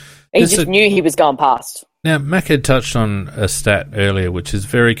 he just knew he was going past. Now, Mac had touched on a stat earlier, which is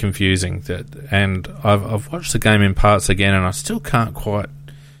very confusing. And I've watched the game in parts again, and I still can't quite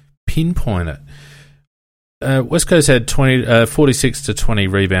pinpoint it. West Coast had 46 to 20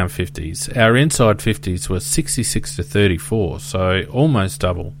 rebound 50s. Our inside 50s were 66 to 34, so almost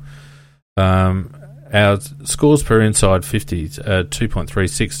double. Our scores per inside 50s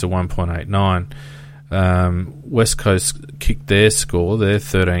 2.36 to 1.89. West Coast kicked their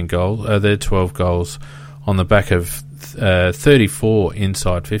 13 goals, their 12 goals on the back of 34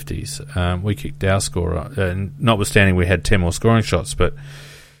 inside 50s. We kicked our score, notwithstanding we had 10 more scoring shots, but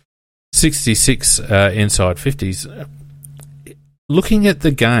 66 inside 50s. Looking at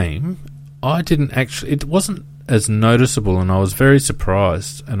the game, it wasn't as noticeable, and I was very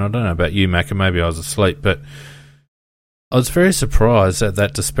surprised, and I don't know about you, Mac, and maybe I was asleep, but I was very surprised at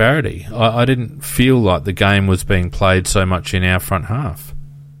that disparity. I didn't feel like the game was being played so much in our front half.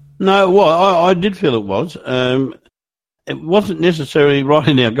 No, well, I did feel it was. It wasn't necessarily right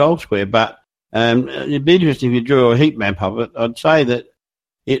in our goal square, but it'd be interesting if you drew a heat map of it. I'd say that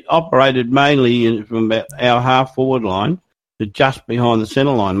it operated mainly from about our half forward line to just behind the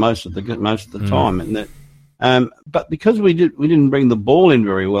centre line most of the time, and that. But because we didn't bring the ball in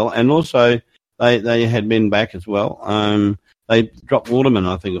very well, and also they had men back as well. They dropped Waterman,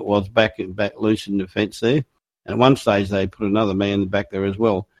 I think it was, back loose in defence there. And at one stage they put another man back there as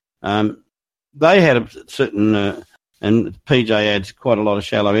well. They had a certain, and PJ adds quite a lot of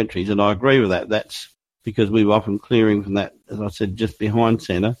shallow entries, and I agree with that. That's because we were often clearing from that, as I said, just behind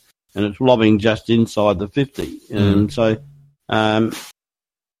centre, and it's lobbing just inside the 50. And so, I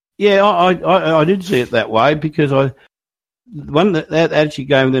did see it that way because that actually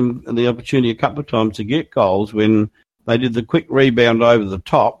gave them the opportunity a couple of times to get goals when they did the quick rebound over the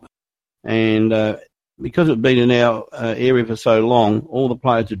top, and because it had been in our area for so long, all the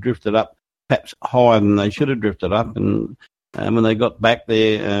players had drifted up perhaps higher than they should have drifted up, and when they got back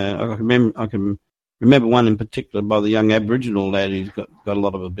there, I can remember one in particular by the young Aboriginal lad who's got a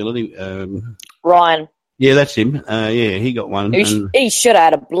lot of ability. Ryan. Yeah, that's him. He got one. He should have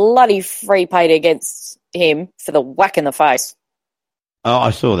had a bloody free paid against him for the whack in the face. Oh,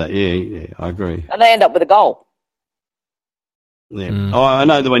 I saw that. Yeah, I agree. And they end up with a goal. Yeah. Oh, I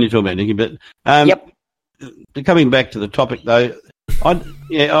know the one you're talking about, Nicky. But yep. Coming back to the topic, though, I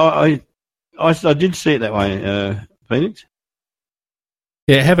did see it that way, Phoenix.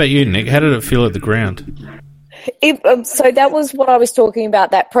 Yeah, how about you, Nick? How did it feel at the ground? So that was what I was talking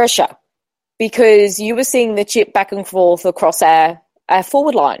about, that pressure, because you were seeing the chip back and forth across our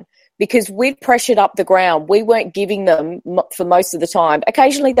forward line because we pressured up the ground. We weren't giving them for most of the time.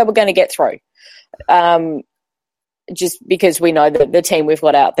 Occasionally they were going to get through just because we know the team we've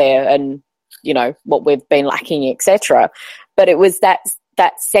got out there and, what we've been lacking, etc. But it was that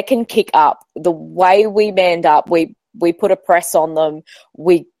second kick up, the way we manned up, we put a press on them.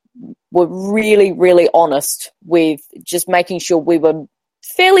 We were really, really honest with just making sure we were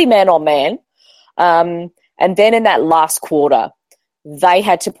fairly man on man. And then in that last quarter, they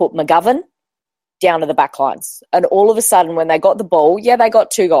had to put McGovern down to the back lines. And all of a sudden, when they got the ball, they got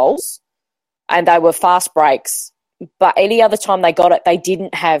 2 goals and they were fast breaks. but any other time they got it, they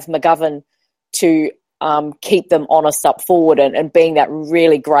didn't have McGovern to keep them honest up forward and being that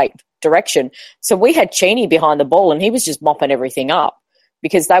really great direction. So we had Cheney behind the ball, and he was just mopping everything up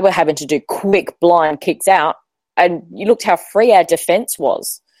because they were having to do quick blind kicks out. And you looked how free our defence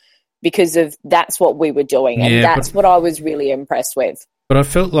was because of that's what we were doing. And that's what I was really impressed with. But I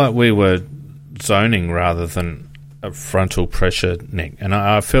felt like we were zoning rather than a frontal pressure, Nick. And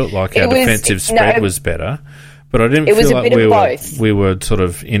I felt like our defensive spread was better. But I didn't feel like we were sort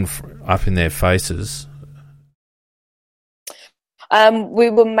of up in their faces. We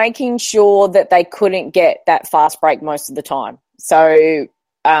were making sure that they couldn't get that fast break most of the time. So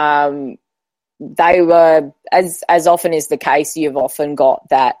they were, as often is the case, you've often got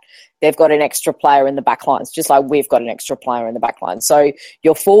that they've got an extra player in the back lines, just like we've got an extra player in the back line. So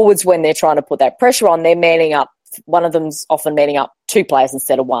your forwards, when they're trying to put that pressure on, they're manning up. One of them's often manning up two players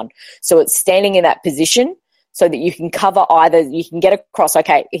instead of one. So it's standing in that position so that you can cover either, you can get across,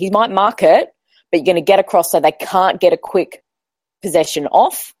 okay, he might mark it, but you're going to get across so they can't get a quick possession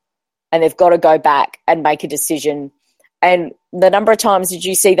off, and they've got to go back and make a decision. And the number of times did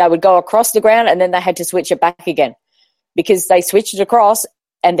you see they would go across the ground and then they had to switch it back again because they switched it across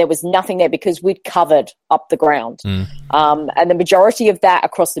and there was nothing there because we'd covered up the ground. And the majority of that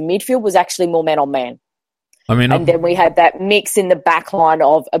across the midfield was actually more man-on-man. And then we had that mix in the back line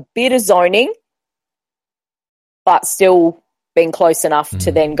of a bit of zoning but still being close enough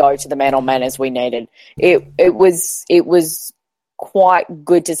to then go to the man-on-man as we needed. It was quite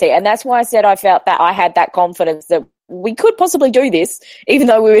good to see. And that's why I said I felt that I had that confidence that we could possibly do this, even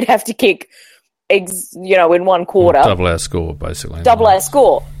though we would have to kick, in one quarter. Double our score, basically. Double our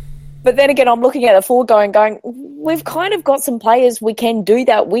score. But then again, I'm looking at the forward going, we've kind of got some players we can do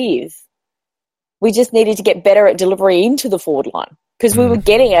that with. We just needed to get better at delivery into the forward line because we were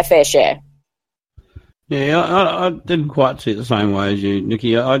getting our fair share. Yeah, I didn't quite see it the same way as you,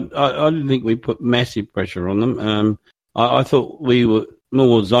 Nikki. I didn't think we put massive pressure on them. I thought we were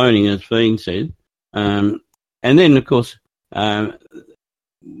more zoning, as Fiend said. And then, of course,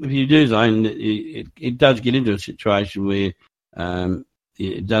 if you do zone, it does get into a situation where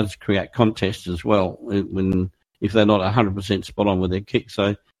it does create contests as well if they're not 100% spot on with their kick.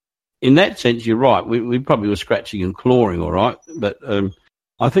 So in that sense, you're right. We probably were scratching and clawing, all right. But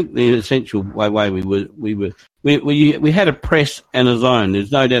I think the essential way we had a press and a zone.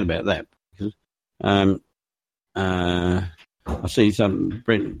 There's no doubt about that. Because, I see some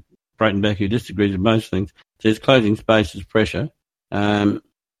Brayton Beck who disagrees with most things. Says closing space is pressure.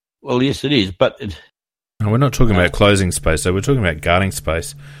 Well, yes, it is, but no, we're not talking about closing space. So we're talking about guarding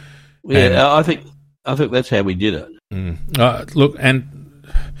space. Yeah, I think that's how we did it. Look, and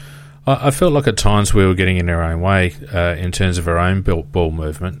I felt like at times we were getting in our own way in terms of our own ball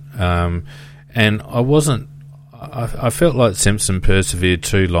movement, and I felt like Simpson persevered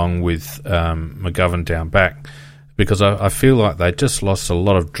too long with McGovern down back because I feel like they just lost a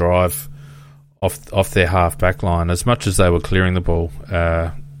lot of drive off their half back line as much as they were clearing the ball.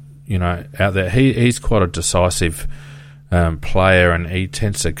 Out there, he's quite a decisive player, and he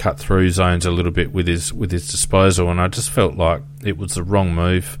tends to cut through zones a little bit with his disposal. And I just felt like it was the wrong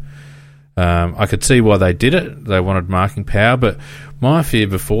move. I could see why they did it. They wanted marking power, but my fear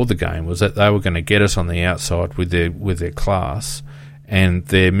before the game was that they were going to get us on the outside with their class, and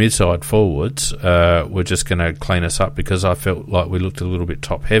their mid-side forwards were just going to clean us up because I felt like we looked a little bit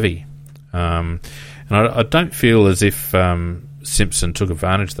top-heavy. And I don't feel as if Simpson took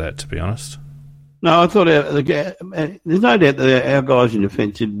advantage of that, to be honest. No, I thought there's no doubt that our guys in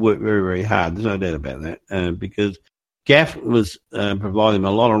defence did work very, very hard. There's no doubt about that because Gaff was providing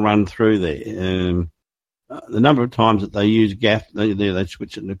a lot of run through there. The number of times that they used Gaff, they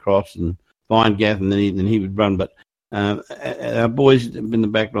switch it across and find Gaff, and then he would run. But our boys in the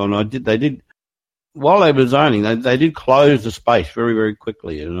back line, they did while they were zoning, they did close the space very, very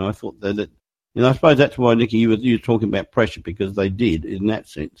quickly. And I thought that I suppose that's why, Nikki, you were talking about pressure, because they did in that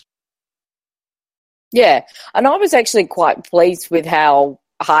sense. Yeah, and I was actually quite pleased with how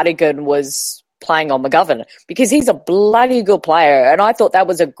Hartigan was playing on McGovern because he's a bloody good player, and I thought that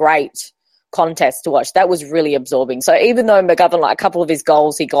was a great contest to watch. That was really absorbing. So even though McGovern, like a couple of his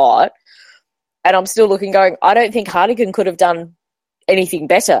goals he got, and I'm still looking going, I don't think Hartigan could have done anything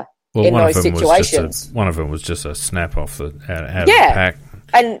better in those situations. One of them was just a snap off out of the pack.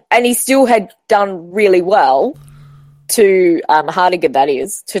 And he still had done really well to Hartigan, that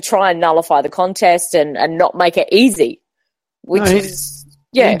is, to try and nullify the contest and not make it easy, which is,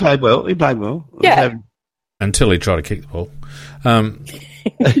 yeah. He played well. Yeah. Until he tried to kick the ball. That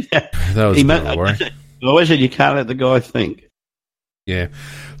was a bit of a worry. I always said you can't let the guy think. Yeah.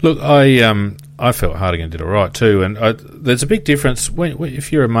 Look, I I felt Hartigan did all right too. And there's a big difference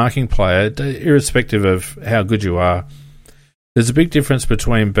if you're a marking player, irrespective of how good you are. There's a big difference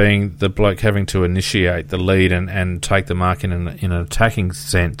between being the bloke having to initiate the lead and take the mark in an attacking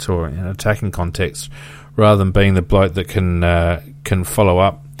sense or in an attacking context, rather than being the bloke that can follow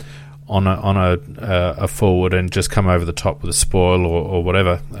up on a forward and just come over the top with a spoil or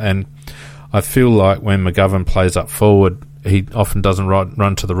whatever. And I feel like when McGovern plays up forward, he often doesn't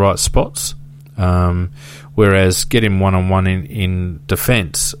run to the right spots. Whereas get him one-on-one in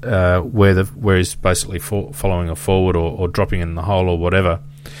defence, where he's basically following a forward or dropping in the hole or whatever,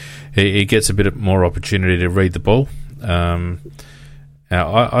 he gets a bit more opportunity to read the ball. Now,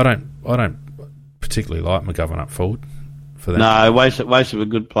 I don't particularly like McGovern up forward for that. No, waste of a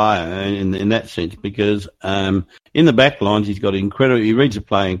good player in that sense, because in the back lines he reads the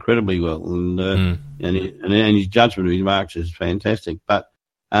play incredibly well, and his judgment of his marks is fantastic. But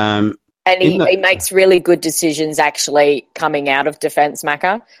and he makes really good decisions actually coming out of defence,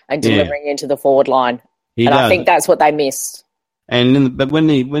 Macca, and delivering into the forward line. I think that's what they missed. But when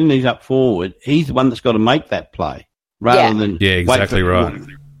he's up forward, he's the one that's got to make that play rather than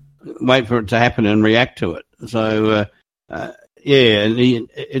wait for it to happen and react to it. So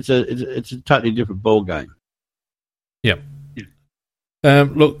it's a totally different ball game. Yep.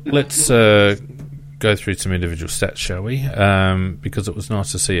 Look, let's go through some individual stats, shall we? Because it was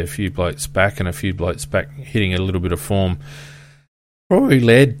nice to see a few blokes back hitting a little bit of form. Rory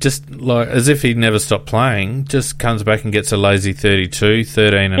Laird, just like as if he'd never stopped playing, just comes back and gets a lazy 32,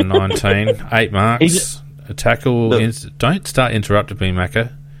 13 and 19, 8 marks, a tackle. Don't start interrupting me,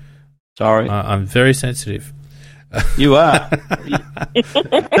 Macca. Sorry. I'm very sensitive. You are.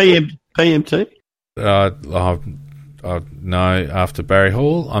 PMT? No, after Barry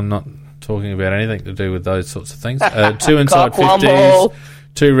Hall, I'm not talking about anything to do with those sorts of things. 2 inside 50s,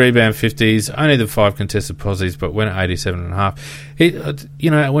 2 rebound 50s, only the 5 contested posies, but went at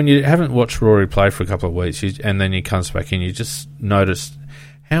 87.5. When you haven't watched Rory play for a couple of weeks, and then he comes back in, you just notice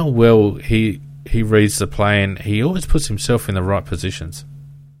how well he reads the play, and he always puts himself in the right positions.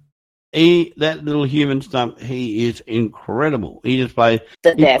 That little human stump, he is incredible. He just plays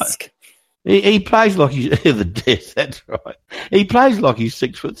the desk. He plays like he's the desk. That's right. He plays like he's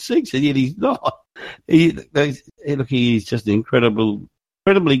 6'6", and yet he's not. He's just an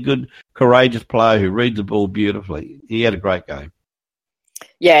incredibly good, courageous player who reads the ball beautifully. He had a great game.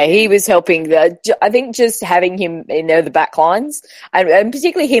 Yeah, he was helping. I think just having him in the back lines, and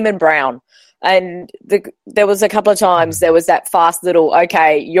particularly him and Brown. And there was a couple of times there was that fast little,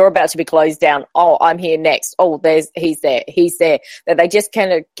 okay, you're about to be closed down. Oh, I'm here next. Oh, he's there. That they just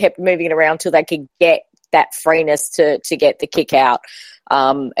kind of kept moving it around till they could get that freeness to get the kick out.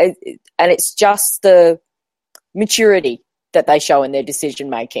 And it's just the maturity that they show in their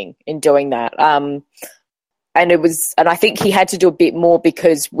decision making in doing that. And I think he had to do a bit more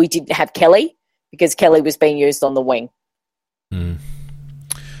because we didn't have Kelly, because Kelly was being used on the wing. Mm.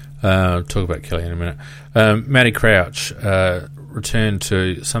 I'll talk about Kelly in a minute. Matty Crouch returned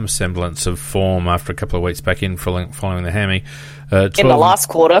to some semblance of form after a couple of weeks back in following the hammy. In the last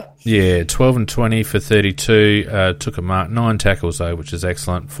quarter. Yeah, 12 and 20 for 32. Took a mark. 9 tackles, though, which is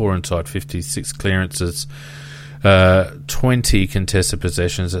excellent. 4 inside 50, 6 clearances. 20 contested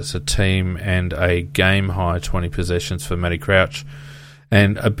possessions. That's a team and a game-high 20 possessions for Matty Crouch.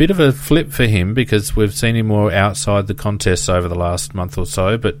 And a bit of a flip for him because we've seen him more outside the contests over the last month or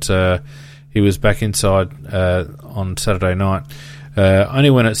so, but he was back inside on Saturday night. Only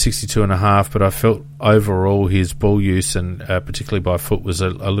went at 62.5, but I felt overall his ball use and particularly by foot was a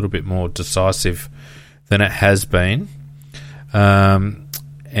little bit more decisive than it has been. And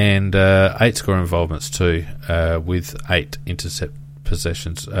 8 score involvements too, with 8 intercept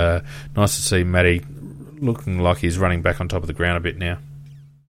possessions. Nice to see Matty looking like he's running back on top of the ground a bit now.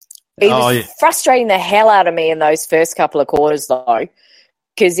 He was frustrating the hell out of me in those first couple of quarters, though,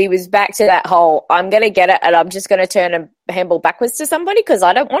 because he was back to that whole, I'm going to get it and I'm just going to turn a handball backwards to somebody because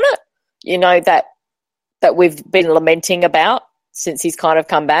I don't want it. That we've been lamenting about since he's kind of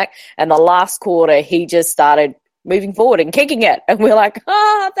come back. And the last quarter, he just started moving forward and kicking it. And we're like,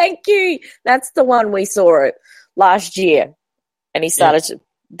 thank you. That's the one we saw it last year. And he started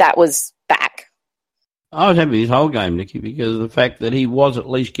that was back. I was happy his whole game, Nicky, because of the fact that he was at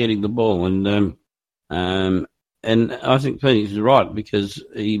least getting the ball, and I think Phoenix is right because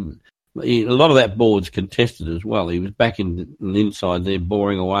he a lot of that ball was contested as well. He was back in the inside there,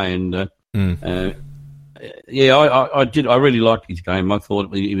 boring away, and I really liked his game. I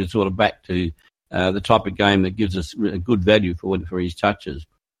thought he was sort of back to the type of game that gives us a good value for his touches.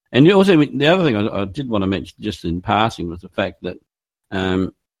 And also the other thing I did want to mention just in passing was the fact that.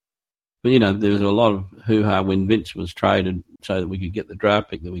 But, there was a lot of hoo-ha when Vince was traded so that we could get the draft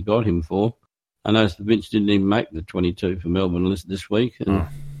pick that we got him for. I noticed that Vince didn't even make the 22 for Melbourne list this week. And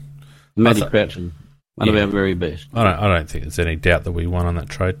Matty Crouch is one of our very best. I don't think there's any doubt that we won on that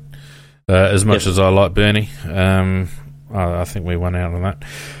trade. As much as I like Bernie, I think we won out on that.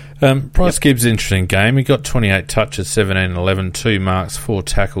 Bryce Gibbs, interesting game. He got 28 touches, 17-11, 2 marks, 4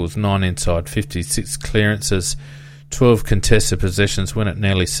 tackles, 9 inside, 56 clearances, 12 contested possessions, went at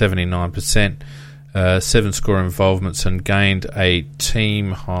nearly 79%, 7 score involvements, and gained a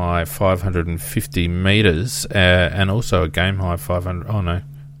team high 550 metres and also a game high 500. Oh no,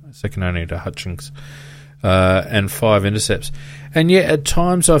 second only to Hutchings, and 5 intercepts. And yet, at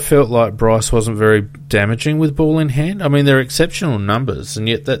times, I felt like Bryce wasn't very damaging with ball in hand. I mean, they're exceptional numbers, and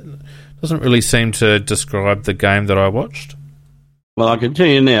yet that doesn't really seem to describe the game that I watched. Well, I can tell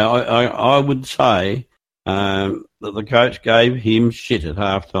you now, I would say that the coach gave him shit at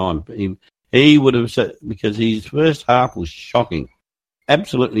halftime. He would have said, because his first half was shocking,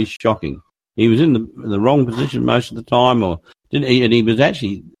 absolutely shocking. He was in the wrong position most of the time, and he was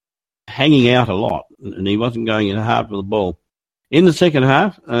actually hanging out a lot, and he wasn't going in hard for the ball. In the second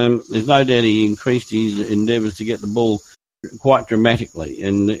half, there's no doubt he increased his endeavours to get the ball quite dramatically,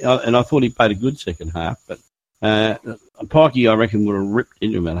 and I thought he played a good second half, but Pikey, I reckon, would have ripped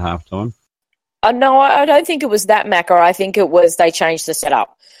into him at half time. No, I don't think it was that, Macca. I think it was they changed the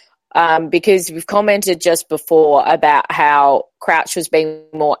setup. Because we've commented just before about how Crouch was being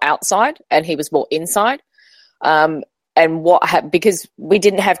more outside and he was more inside. And because we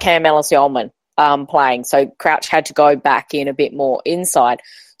didn't have Cam Ellis-Yolman playing, so Crouch had to go back in a bit more inside.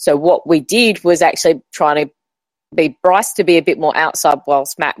 So what we did was actually trying to be Bryce to be a bit more outside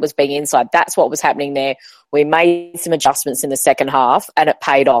whilst Matt was being inside. That's what was happening there. We made some adjustments in the second half and it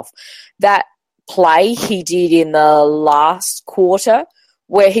paid off. That play he did in the last quarter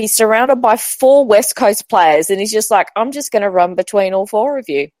where he's surrounded by 4 West Coast players and he's just like, I'm just going to run between all 4 of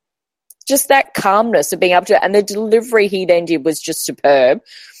you. Just that calmness of being able to, and the delivery he then did was just superb.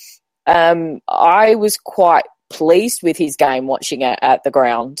 I was quite pleased with his game watching it at the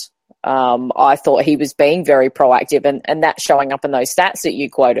ground. I thought he was being very proactive and that's showing up in those stats that you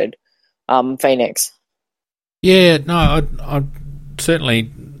quoted, Phoenix. Yeah, no, I'm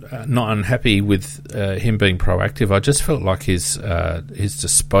certainly not unhappy with him being proactive. I just felt like his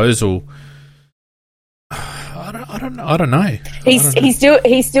disposal. I don't know. He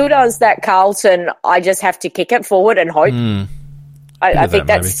still does that Carlton. I just have to kick it forward and hope. I think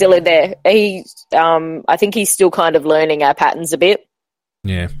that's maybe still in there. I think he's still kind of learning our patterns a bit.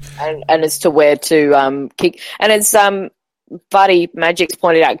 Yeah, and as to where to kick, and as Buddy Magic's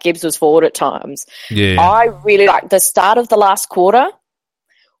pointed out, Gibbs was forward at times. Yeah, I really like the start of the last quarter.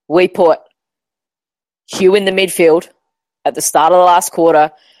 We put Hugh in the midfield at the start of the last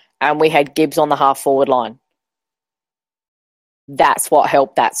quarter, and we had Gibbs on the half-forward line. That's what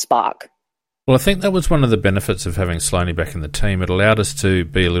helped that spark. Well, I think that was one of the benefits of having Sloaney back in the team. It allowed us to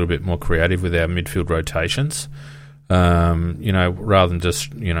be a little bit more creative with our midfield rotations. Rather than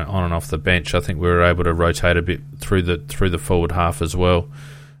just on and off the bench. I think we were able to rotate a bit through the forward half as well.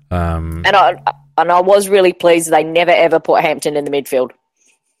 And I was really pleased they never ever put Hampton in the midfield.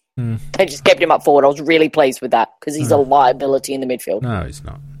 They just kept him up forward. I was really pleased with that because he's a liability in the midfield. No, he's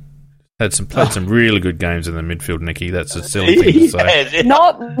not. Played some really good games in the midfield, Nicky. That's a silly thing to say.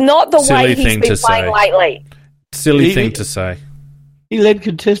 Not the silly way he's been playing lately. Silly thing to say. He led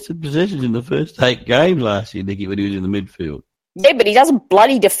contested possessions in the first 8 games last year, Nicky, when he was in the midfield. Yeah, but he doesn't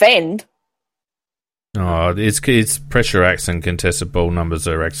bloody defend. Oh, his pressure acts and contested ball numbers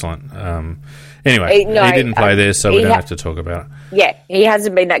are excellent. Anyway, he didn't play there, so we don't have to talk about it. Yeah, he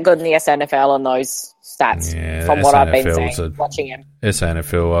hasn't been that good in the SNFL on those stats from what I've been saying, watching him.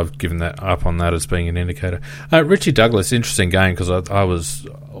 SNFL, I've given that up on that as being an indicator. Richie Douglas, interesting game because I was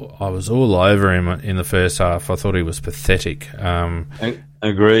all over him in the first half. I thought he was pathetic.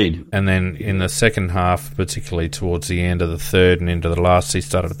 Agreed. And then in the second half, particularly towards the end of the third and into the last, he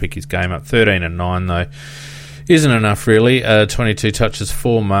started to pick his game up. 13-9 though. Isn't enough, really. 22 touches,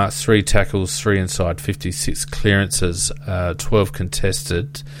 4 marks, 3 tackles, 3 inside, 56 clearances, 12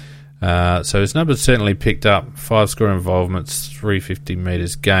 contested. So his numbers certainly picked up. 5 score involvements, 350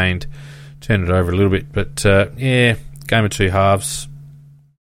 metres gained. Turned it over a little bit. But, game of 2 halves.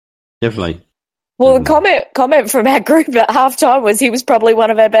 Definitely. Well, the comment from our group at halftime was he was probably one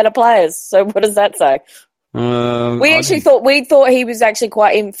of our better players. So what does that say? We thought he was actually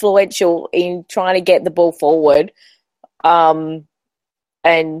quite influential in trying to get the ball forward, and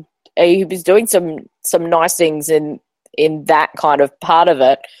he was doing some nice things in that kind of part of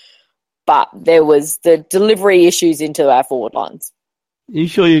it. But there was the delivery issues into our forward lines. You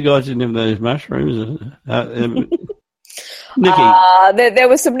sure you guys didn't have those mushrooms? Nikki? There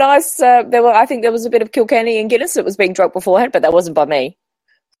was some nice. I think there was a bit of Kilkenny and Guinness that was being drunk beforehand, but that wasn't by me.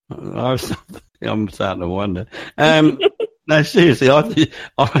 I'm starting to wonder. No, seriously, I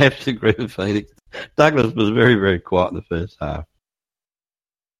have to agree with Phoenix. Douglas was very, very quiet in the first half.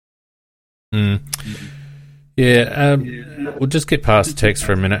 Yeah, we'll just get past text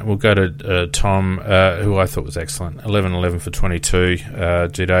for a minute. We'll go to Tom, who I thought was excellent. 11-11 for 22.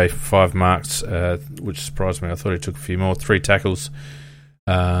 Jude, 5 marks, which surprised me. I thought he took a few more. 3 tackles,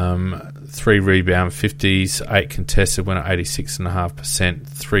 3 rebound 50s, 8 contested, went at 86.5%,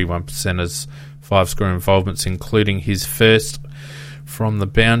 3 1%ers, 5 score involvements, including his first from the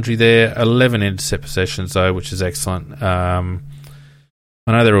boundary there. 11 intercept possessions, though, which is excellent.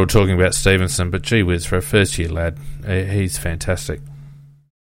 I know they're all talking about Stevenson, but gee whiz, for a first-year lad, he's fantastic.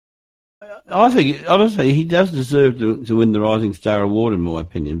 I think, honestly, he does deserve to win the Rising Star Award, in my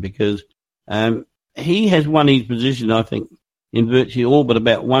opinion, because he has won his position, I think, in virtually all but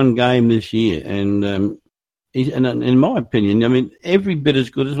about one game this year. And in my opinion, I mean, every bit as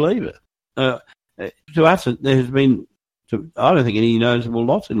good as Lever. To us, there has been, I don't think, any noticeable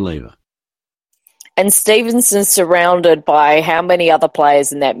loss in Lever. And Stevenson's surrounded by how many other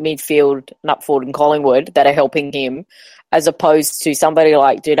players in that midfield, Nupford and Collingwood, that are helping him, as opposed to somebody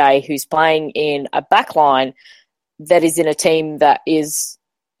like Duday, who's playing in a backline that is in a team that is,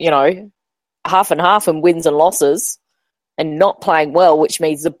 half and half and wins and losses and not playing well, which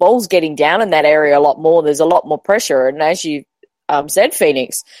means the ball's getting down in that area a lot more. There's a lot more pressure. And as you said,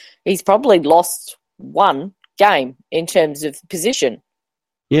 Phoenix, he's probably lost one game in terms of position.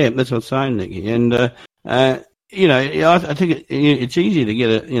 Yeah, that's what I'm saying, Nicky. And, I think it's easy to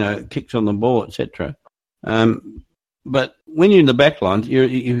get kicks on the ball, etc. But when you're in the back lines,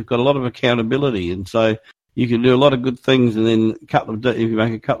 you've got a lot of accountability, and so you can do a lot of good things, and then if you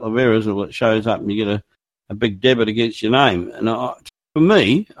make a couple of errors, or it shows up, and you get a big debit against your name. And for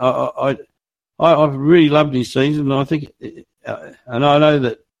me, I've really loved his season. And I think, and I know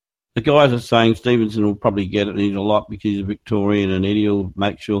that the guys are saying Stevenson will probably get it a lot because he's a Victorian and Eddie will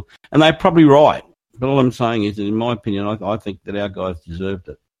make sure. And they're probably right. But all I'm saying is that, in my opinion, I think that our guys deserved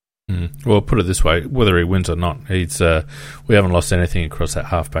it. Well, put it this way, whether he wins or not, we haven't lost anything across that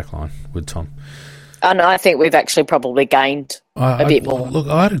half-back line with Tom. And I think we've actually probably gained a bit more. Look,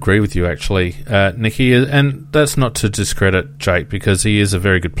 I'd agree with you, actually, Nikki, and that's not to discredit Jake, because he is a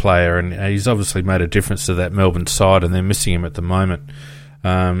very good player, and he's obviously made a difference to that Melbourne side, and they're missing him at the moment.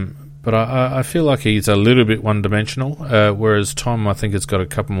 But I feel like he's a little bit one-dimensional, whereas Tom, I think, has got a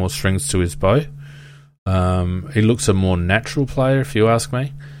couple more strings to his bow. He looks a more natural player, if you ask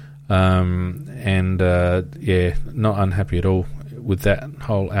me. Not unhappy at all with that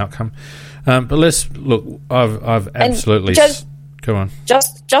whole outcome. But let's look. I've absolutely go on.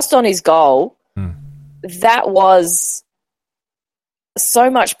 Just on his goal, that was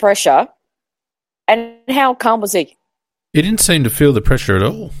so much pressure, and how calm was he? He didn't seem to feel the pressure at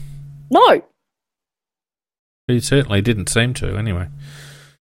all. No. He certainly didn't seem to, anyway.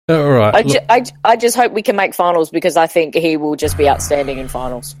 All right. I just hope we can make finals, because I think he will just be outstanding in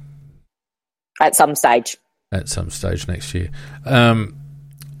finals at some stage. At some stage next year.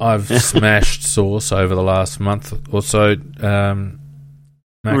 I've smashed Sauce over the last month or so.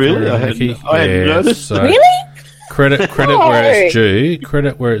 Really? I hadn't noticed. So really? Credit where it's due.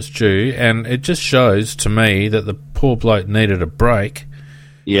 Credit where it's due. And it just shows to me that the poor bloke needed a break.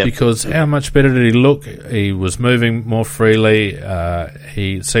 Yeah. Because how much better did he look? He was moving more freely.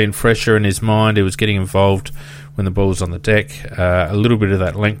 He seemed fresher in his mind. He was getting involved when the ball was on the deck. A little bit of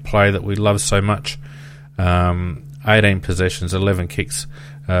that link play that we love so much. 18 possessions, 11 kicks,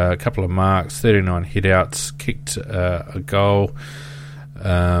 a couple of marks, 39 hit-outs, kicked a goal.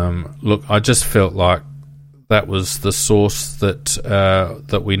 Look, I just felt like that was the Sauce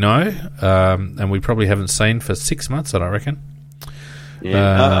that we know, and we probably haven't seen for 6 months, I reckon.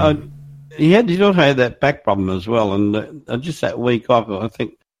 Yeah, he also had that back problem as well, and just that week off, I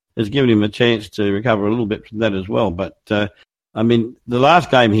think, has given him a chance to recover a little bit from that as well. But I mean, the last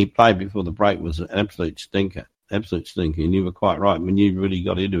game he played before the break was an absolute stinker, and you were quite right when you really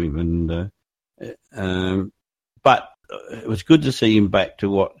got into him. And but it was good to see him back to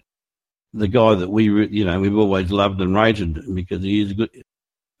what the guy that we've always loved and rated, because he is good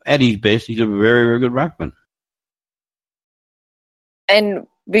at his best. He's a very, very good ruckman. And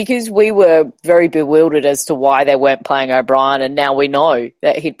because we were very bewildered as to why they weren't playing O'Brien, and now we know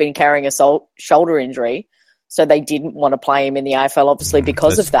that he'd been carrying a shoulder injury, so they didn't want to play him in the AFL, obviously,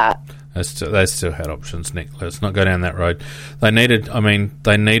 because of that. They still had options, Nick. Let's not go down that road. They needed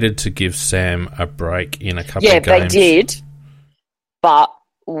to give Sam a break in a couple of games. Yeah, they did. but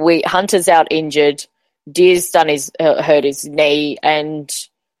Hunter's out injured. Deer's hurt his knee, and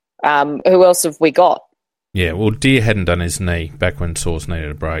who else have we got? Yeah, well, Deer hadn't done his knee back when Source needed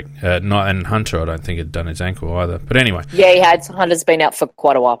a break. And Hunter, I don't think, had done his ankle either. But anyway. Yeah, he had. Hunter's been out for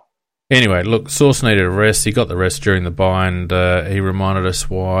quite a while. Anyway, look, Source needed a rest. He got the rest during the bye, and he reminded us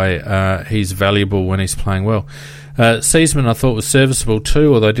why he's valuable when he's playing well. Seasman, I thought, was serviceable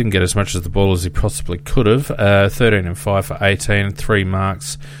too, although he didn't get as much as the ball as he possibly could have. 13 and 5 for 18, 3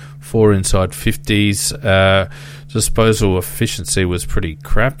 marks, 4 inside 50s. Disposal efficiency was pretty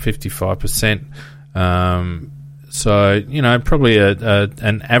crap, 55%. So, probably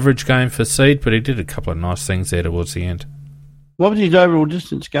an average game for Seed, but he did a couple of nice things there towards the end. What was his overall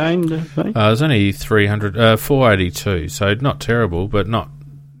distance gained? It was only 482, so not terrible, but not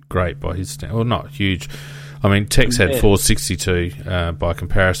great by his standard. Well, not huge. I mean, Tex had 462 by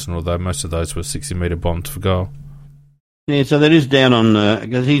comparison, although most of those were 60-metre bombs for goal. Yeah, so that is down on,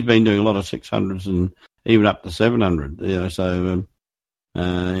 because he's been doing a lot of 600s and even up to 700,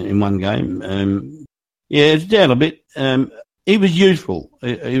 in one game. It's down a bit. He was useful.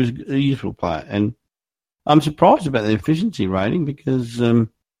 He was a useful player, and I'm surprised about the efficiency rating because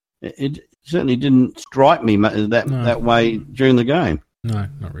it certainly didn't strike me that way during the game. No,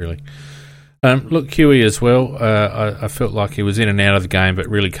 not really. Look, Huey as well. I felt like he was in and out of the game, but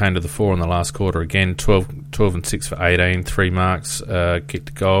really came to the fore in the last quarter again. 12 and 6 for 18, 3 marks, kicked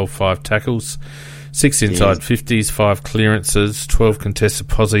a goal, 5 tackles, 6 inside 50s, 5 clearances, 12 contested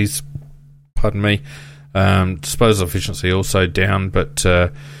posies. Pardon me. Disposal efficiency also down, but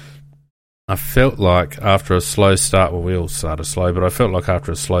I felt like after a slow start, well, we all started slow, but I felt like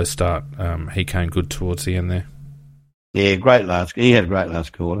after a slow start, he came good towards the end there. Yeah, he had a great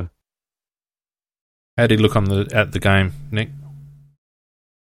last quarter. How did he look at the game, Nick?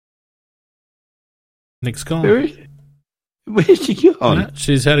 Nick's gone. Where's she gone? No,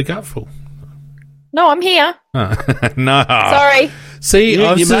 she's had a gutful. No, I'm here. Oh. No. Sorry. See,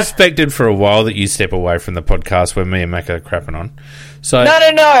 I've suspected for a while that you step away from the podcast when me and Mac are crapping on. So No.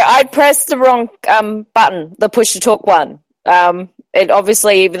 I pressed the wrong button, the push to talk one. It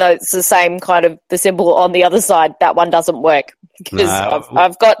obviously, even though it's the same kind of the symbol on the other side, that one doesn't work because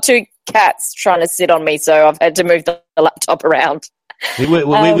I've got 2 cats trying to sit on me, so I've had to move the laptop around.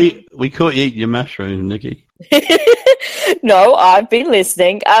 We caught you eating your mushroom, Nikki. No, I've been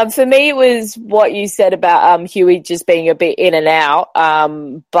listening. For me, it was what you said about Huey just being a bit in and out,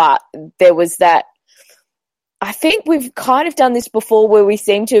 but there was that. I think we've kind of done this before where we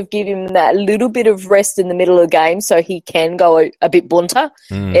seem to have given him that little bit of rest in the middle of the game so he can go a bit bunter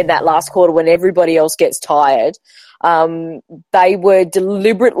in that last quarter when everybody else gets tired. They were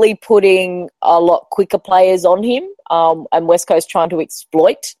deliberately putting a lot quicker players on him and West Coast trying to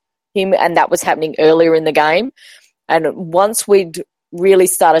exploit him, and that was happening earlier in the game. And once we'd really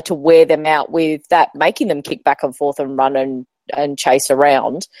started to wear them out with that, making them kick back and forth and run and chase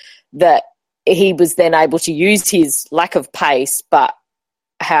around, that he was then able to use his lack of pace, but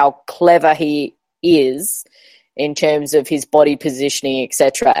how clever he is in terms of his body positioning,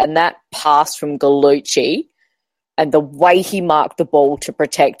 etc. And that pass from Gallucci and the way he marked the ball to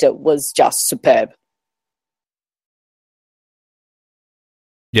protect it was just superb.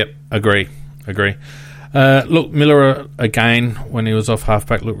 Yep, agree. Look, Miller again, when he was off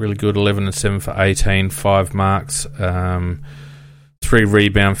halfback, looked really good. 11 and 7 for 18, 5 marks, 3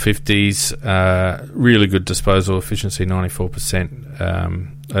 rebound 50s, really good disposal efficiency,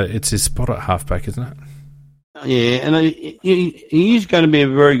 94%. It's his spot at halfback, isn't it? Yeah, and he is going to be a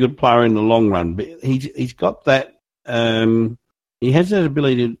very good player in the long run, but he's got that. He has that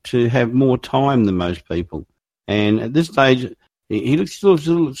ability to have more time than most people, and at this stage, he still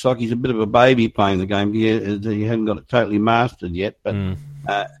looks like he's a bit of a baby playing the game. He hasn't got it totally mastered yet, but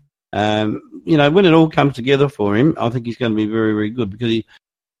when it all comes together for him, I think he's going to be very, very good because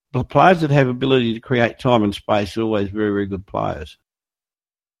the players that have ability to create time and space are always very, very good players.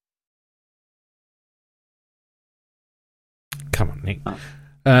 Come on, Nick.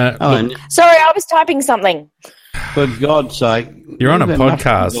 Sorry, I was typing something. For God's sake. You're on a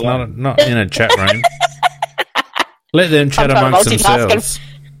podcast, not in a chat room. Let them chat amongst themselves.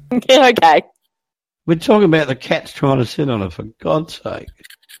 Okay. We're talking about the cats trying to sit on it, for God's sake.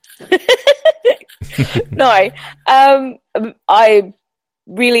 No, I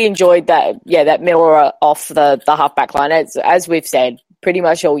really enjoyed that. Yeah, that Miller off the halfback line. As we've said, pretty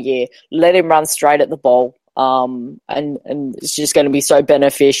much all year. Let him run straight at the ball, and it's just going to be so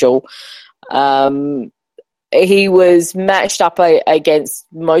beneficial. He was matched up against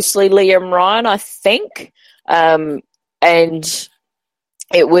mostly Liam Ryan, I think, and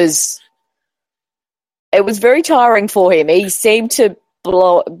it was it was very tiring for him. He seemed to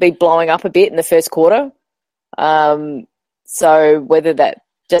be blowing up a bit in the first quarter. So whether that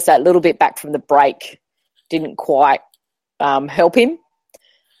little bit back from the break didn't quite help him.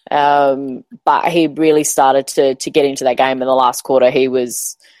 But he really started to get into that game in the last quarter.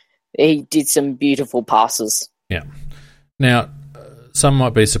 He did some beautiful passes. Yeah. Now, some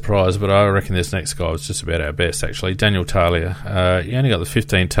might be surprised, but I reckon this next guy was just about our best, actually. Daniel Talia. He only got the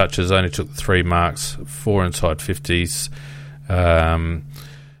 15 touches, only took the 3 marks, 4 inside 50s,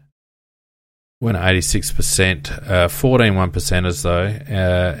 went at 86%, 14 1%ers though,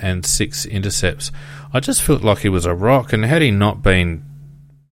 and 6 intercepts. I just felt like he was a rock, and had he not been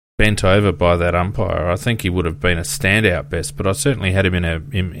bent over by that umpire, I think he would have been a standout best, but I certainly had him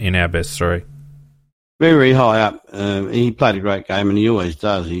in our best 3. Very, very high up. He played a great game, and he always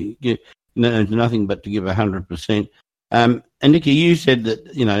does. He knows nothing but to give 100%. And Nikki, you said that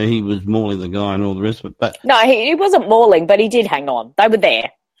he was mauling the guy and all the rest of it, but no, he wasn't mauling, but he did hang on. They were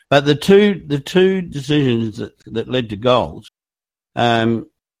there. But the two decisions that led to goals,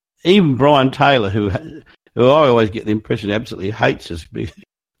 even Brian Taylor, who I always get the impression absolutely hates us,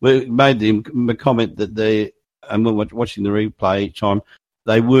 made the comment that and we're watching the replay each time,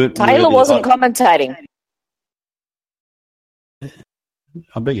 they weren't. Taylor wasn't commentating.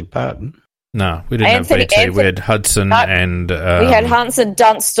 I beg your pardon. No, we didn't have BT. We had Hudson and... we had Hudson,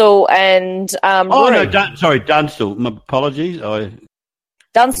 Dunstall and... Rory. Dunstall. My apologies.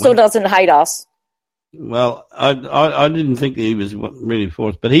 Dunstall doesn't hate us. Well, I didn't think that he was really for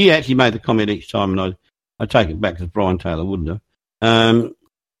us, but he actually made the comment each time, and I take it back because Brian Taylor wouldn't have.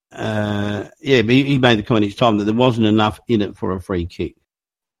 But he made the comment each time that there wasn't enough in it for a free kick.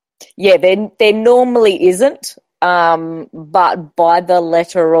 Yeah, there normally isn't. But by the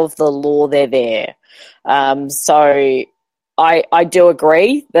letter of the law, they're there. So I do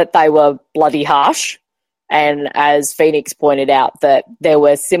agree that they were bloody harsh. And as Phoenix pointed out, that there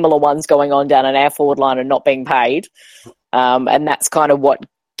were similar ones going on down in our forward line and not being paid. And that's kind of what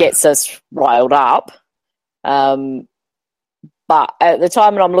gets us riled up. But at the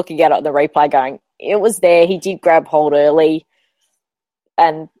time when I'm looking at it on the replay going, it was there. He did grab hold early.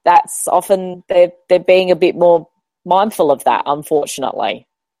 And that's often they're being a bit more mindful of that, unfortunately.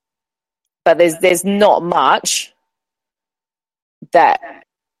 But there's not much that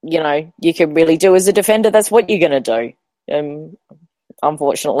you can really do as a defender. That's what you're going to do,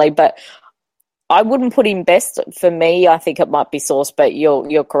 unfortunately. But I wouldn't put him best. For me, I think it might be Sauce, but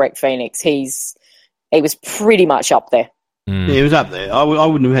you're correct, Phoenix. He was pretty much up there. Yeah, he was up there. I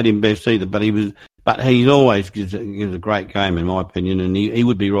wouldn't have had him best either, but he was. But he's always gives a great game, in my opinion, and he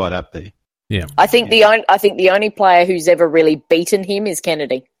would be right up there. Yeah, I think the only player who's ever really beaten him is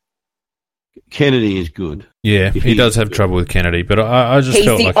Kennedy. Kennedy is good. Yeah, he does have trouble with Kennedy, but I just he's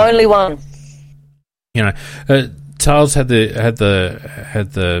felt the like only one. Charles had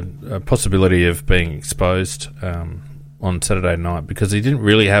the possibility of being exposed on Saturday night because he didn't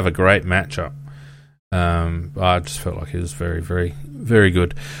really have a great matchup. I just felt like he was very, very, very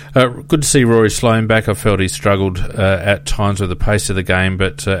good. Good to see Rory Sloan back. I felt he struggled at times with the pace of the game,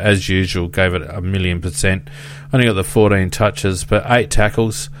 but as usual, gave it 1,000,000%. Only got the 14 touches, but 8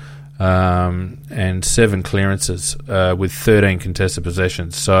 tackles and 7 clearances with 13 contested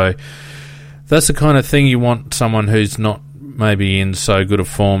possessions. So that's the kind of thing you want someone who's not maybe in so good a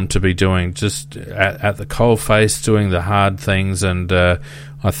form to be doing, just at the coalface, doing the hard things. And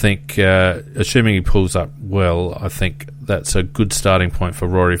I think, assuming he pulls up well, I think that's a good starting point for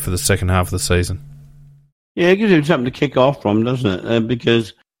Rory for the second half of the season. Yeah, it gives him something to kick off from, doesn't it?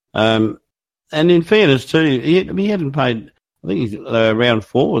 Because, and in fairness too, he hadn't played, I think he's round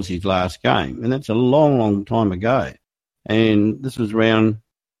 4 was his last game, and that's a long, long time ago. And this was round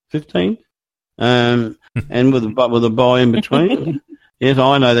 15, and with a bye in between. Yes,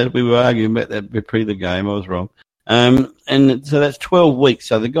 I know that. We were arguing about that pre the game. I was wrong. And so that's 12 weeks.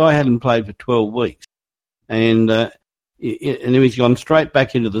 So the guy hadn't played for 12 weeks. And he's gone straight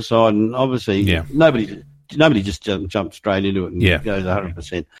back into the side. And obviously, nobody just jumped straight into it and goes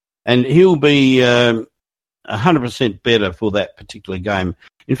 100%. And he'll be 100% better for that particular game.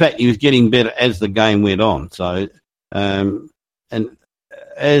 In fact, he was getting better as the game went on. So, and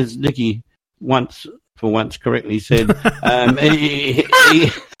as Nicky once correctly said,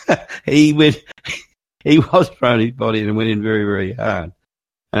 he was throwing his body and went in very, very hard,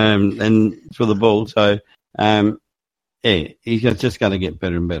 and for the ball. So, he's just going to get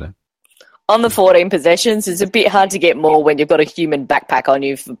better and better. On the 14 possessions, it's a bit hard to get more when you've got a human backpack on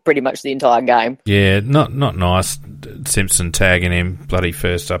you for pretty much the entire game. Yeah, not nice. Simpson tagging him bloody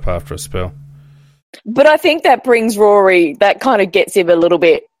first up after a spell. But I think that brings Rory, that kind of gets him a little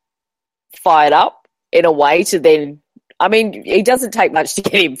bit fired up in a way to then, I mean, it doesn't take much to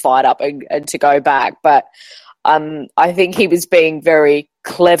get him fired up and to go back, but I think he was being very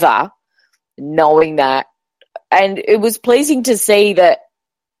clever knowing that. And it was pleasing to see that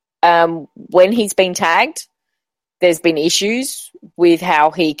when he's been tagged, there's been issues with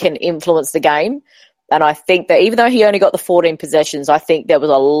how he can influence the game. And I think that even though he only got the 14 possessions, I think there was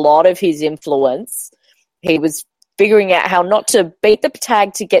a lot of his influence. He was figuring out how not to beat the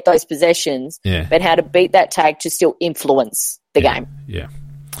tag to get those possessions, but how to beat that tag to still influence the game. Yeah.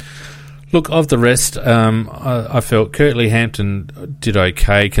 Look, of the rest, I felt Curtly Hampton did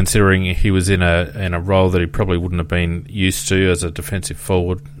okay, considering he was in a role that he probably wouldn't have been used to as a defensive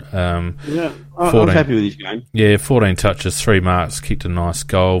forward. I was happy with his game. Yeah, 14 touches, 3 marks, kicked a nice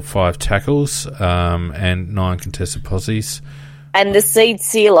goal, 5 tackles, and 9 contested posies. And the seed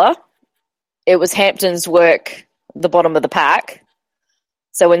sealer, it was Hampton's work, the bottom of the pack.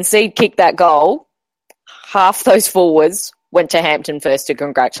 So when Seed kicked that goal, half those forwards went to Hampton first to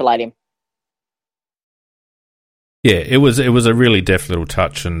congratulate him. Yeah, it was a really deft little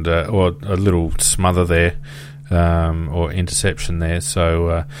touch and or a little smother there, or interception there.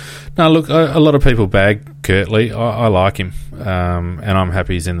 So, no, look, a lot of people bag Curtly. I like him, and I'm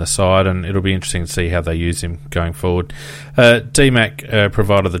happy he's in the side, and it'll be interesting to see how they use him going forward. D-Mac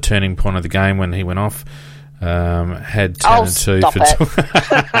provided the turning point of the game when he went off. Had 10 and 2 for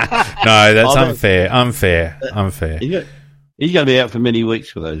No, that's unfair. He's going to be out for many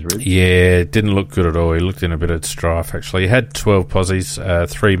weeks for those ribs. Yeah, didn't look good at all. He looked in a bit of strife, actually. He had 12 posies,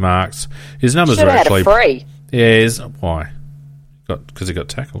 3 marks. His numbers were actually... Should have had a free. Yeah, why? Because he got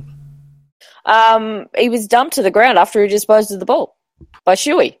tackled. He was dumped to the ground after he disposed of the ball by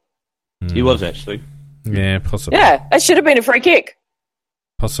Shuey. He was, actually. Yeah, possibly. Yeah, it should have been a free kick.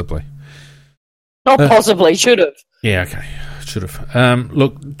 Possibly. Not possibly, should have. Yeah, okay. Should have.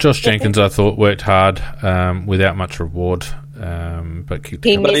 Look, Josh Jenkins, I thought, worked hard without much reward, but kicked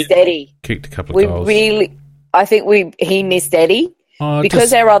a couple of goals. I think he missed Eddie.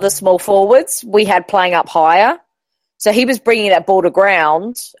 Because our other small forwards, we had playing up higher. So he was bringing that ball to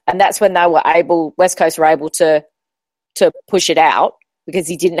ground, and that's when West Coast were able to push it out because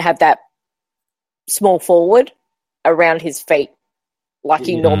he didn't have that small forward around his feet like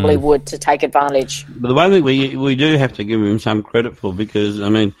he normally would to take advantage. But the one thing we do have to give him some credit for, because, I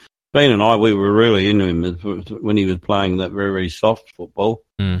mean, Ben and I, we were really into him when he was playing that very, very soft football.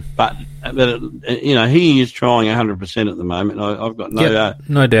 But he is trying 100% at the moment. I've got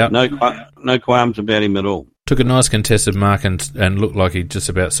no doubt, no qualms about him at all. Took a nice contested mark and looked like he just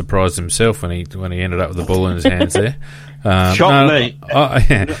about surprised himself when he ended up with the ball in his hands there. Shocked me.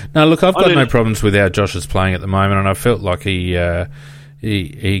 No, look, I've got no problems with how Josh is playing at the moment, and I felt like he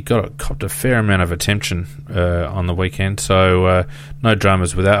copped a fair amount of attention on the weekend, so no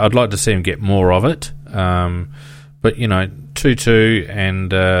dramas with that. I'd like to see him get more of it, but 2-2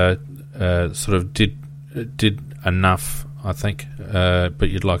 and sort of did enough, I think, but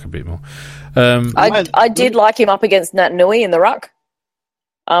you'd like a bit more. I did like him up against Nat Nui in the ruck.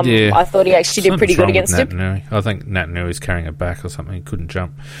 I thought he actually did pretty good against him. I think Nat Nui's carrying it back or something. He couldn't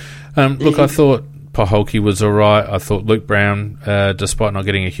jump. Look, I thought Paholke was all right. I thought Luke Brown, despite not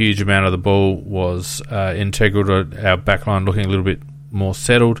getting a huge amount of the ball, was integral to our backline looking a little bit more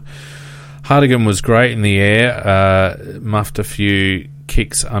settled. Hardigan was great in the air, muffed a few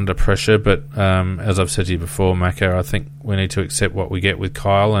kicks under pressure, but as I've said to you before, Macca, I think we need to accept what we get with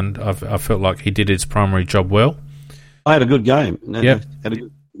Kyle, and I felt like he did his primary job well. I had a good game. Yep. Had a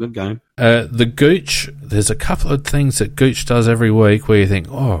good game. The Gooch, there's a couple of things that Gooch does every week where you think,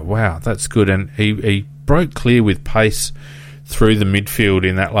 oh, wow, that's good. And he broke clear with pace through the midfield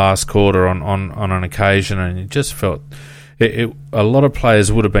in that last quarter on an occasion, and it just felt a lot of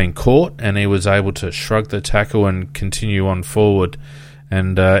players would have been caught, and he was able to shrug the tackle and continue on forward.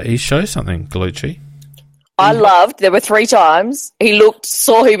 And he shows something, Galucci. I loved, there were 3 times, he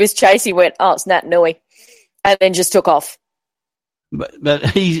saw who was chasing, went, oh, it's Nat Nui, and then just took off. But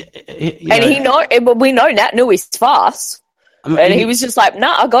we know Nat Nui's fast, and he was just like,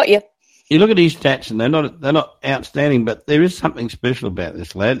 "Nah, I got you." You look at his stats, and they're not outstanding, but there is something special about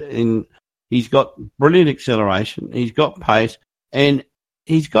this lad. He's got brilliant acceleration, he's got pace, and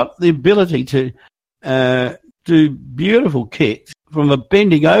he's got the ability to do beautiful kicks from a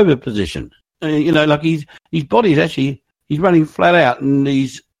bending over position. Like his body is actually, he's running flat out, and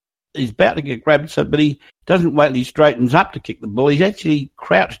he's about to get grabbed, but he doesn't wait till he straightens up to kick the ball. He's actually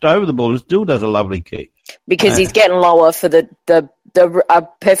crouched over the ball and still does a lovely kick. Because he's getting lower for the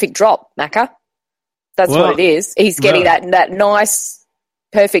perfect drop, Macca. That's what it is. He's getting that nice,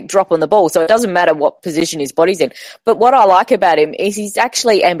 perfect drop on the ball, so it doesn't matter what position his body's in. But what I like about him is he's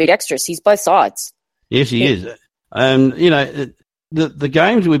actually ambidextrous. He's both sides. Yes, he is. The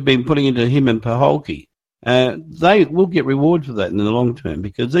games we've been putting into him and Paholke, they will get reward for that in the long term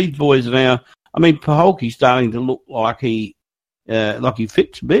because these boys are now. I mean, Paholke's starting to look like he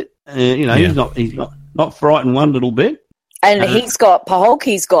fits a bit. He's not frightened one little bit. And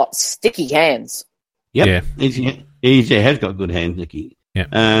Paholke's got sticky hands. Yep. Yeah. He has got good hands, Nicky. Yeah.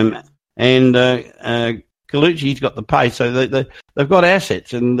 And Colucci's got the pace, so they've got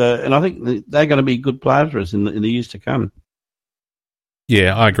assets, and I think they're going to be good players for us in the years to come.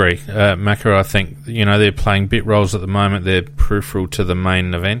 Yeah, I agree. Macca, I think, they're playing bit roles at the moment. They're peripheral to the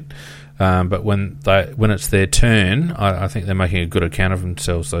main event. But when it's their turn, I think they're making a good account of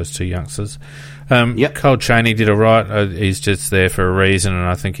themselves, those two youngsters. Cole Chaney did all right. He's just there for a reason, and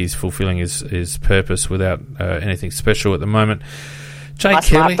I think he's fulfilling his purpose without anything special at the moment. Jake nice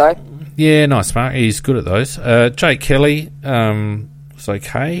Kelly. mark, though. Yeah, nice mark. He's good at those. Jake Kelly was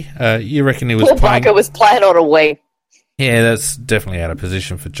okay. You reckon he was Paul playing... Parker was playing on a wing. Yeah, that's definitely out of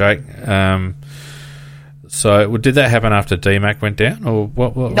position for Jake. So did that happen after D-Mac went down, or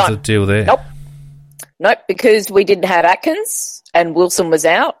what was the deal there? Nope, because we didn't have Atkins and Wilson was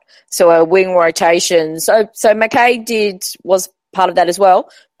out, so our wing rotation. So McKay was part of that as well,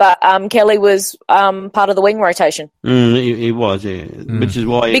 but Kelly was part of the wing rotation. He was, yeah, which is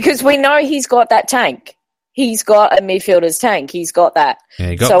why... Because we know he's got that tank. He's got a midfielder's tank. He's got that.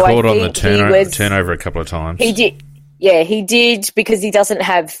 Yeah, he got caught on the turnover a couple of times. He did. Yeah, he did because he doesn't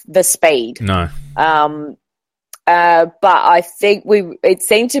have the speed. No. But I think it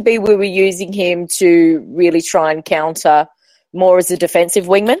seemed to be we were using him to really try and counter more as a defensive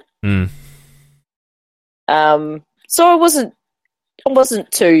wingman. So I wasn't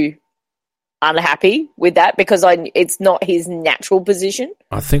too unhappy with that because it's not his natural position.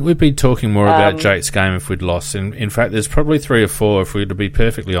 I think we'd be talking more about Jake's game if we'd lost. In fact, there's probably 3 or 4, if we were to be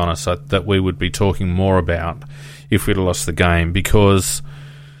perfectly honest, that we would be talking more about if we'd have lost the game because...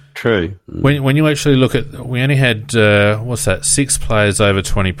 True. When you actually look at... We only had, 6 players over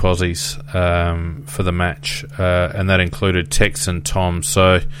 20 posies for the match, and that included Tex and Tom.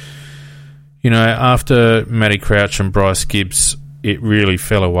 So, after Matty Crouch and Bryce Gibbs, it really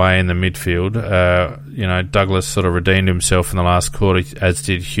fell away in the midfield. Douglas sort of redeemed himself in the last quarter, as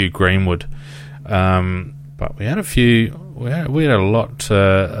did Hugh Greenwood. But we had a few... We had a lot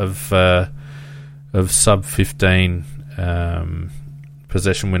of sub-15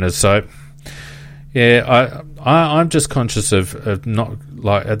 possession winners. So, yeah, I'm just conscious of not...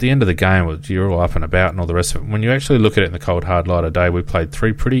 Like, at the end of the game, you're all up and about and all the rest of it. When you actually look at it in the cold, hard light of day, we played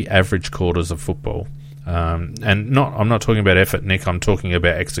 3 pretty average quarters of football. I'm not talking about effort, Nick. I'm talking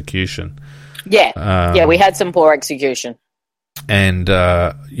about execution. Yeah, we had some poor execution. And,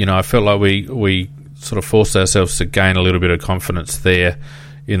 I felt like we sort of forced ourselves to gain a little bit of confidence there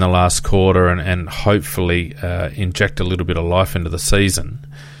in the last quarter and hopefully inject a little bit of life into the season.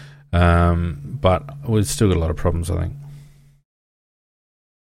 But we've still got a lot of problems, I think.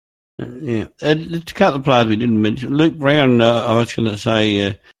 Yeah. A couple of players we didn't mention. Luke Brown, I was going to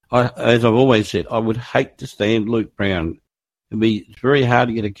say, as I've always said, I would hate to stand Luke Brown. It's very hard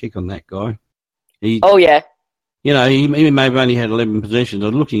to get a kick on that guy. Oh, yeah. He may have only had 11 possessions.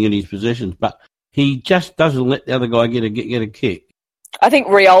 I'm looking at his possessions, but he just doesn't let the other guy get a kick. I think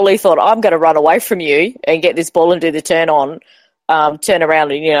Rioli thought, I'm going to run away from you and get this ball and do the turn around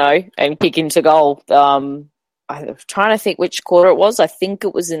and kick into goal. I'm trying to think which quarter it was. I think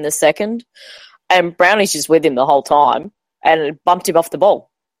it was in the second. And Brownie's just with him the whole time and bumped him off the ball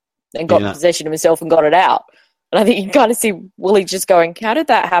and got possession of himself and got it out. And I think you can kind of see Willie just going, how did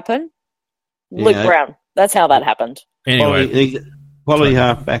that happen? Yeah. Luke Brown. That's how that happened. Anyway. Quality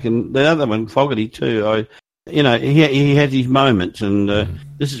halfback, and the other one, Fogarty, too. He has his moments, and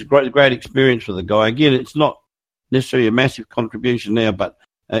this is a great experience for the guy. Again, it's not necessarily a massive contribution now, but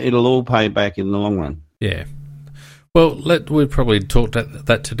it'll all pay back in the long run. Yeah. Well, we've probably talked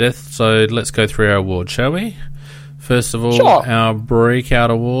that to death, so let's go through our award, shall we? First of all, sure. Our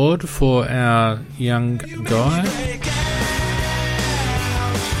breakout award for our young guy.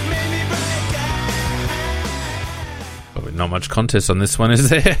 Probably not much contest on this one, is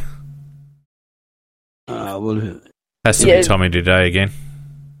there? Has to be Tommy today again.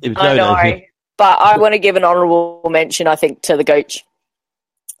 I know, but I want to give an honourable mention, I think, to the Gooch.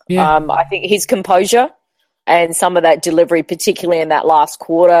 Yeah. I think his composure and some of that delivery, particularly in that last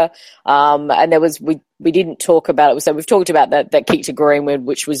quarter, and there was we didn't talk about it. So we've talked about that kick to Greenwood,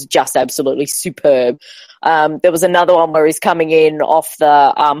 which was just absolutely superb. There was another one where he's coming in off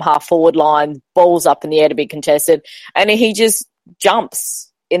the half forward line, balls up in the air to be contested, and he just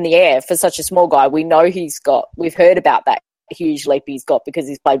jumps in the air for such a small guy. We know we've heard about that huge leap he's got because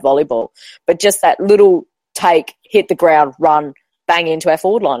he's played volleyball. But just that little take, hit the ground, run, bang into our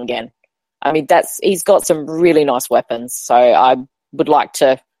forward line again. I mean, he's got some really nice weapons. So I would like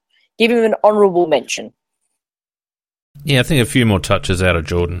to give him an honourable mention. Yeah, I think a few more touches out of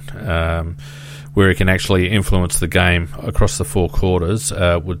Jordan, where he can actually influence the game across the 4 quarters,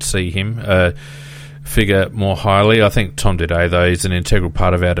 would see him figure more highly. I think Tom Didé, though, is an integral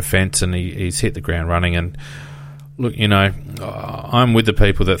part of our defence, and he's hit the ground running. And look, I'm with the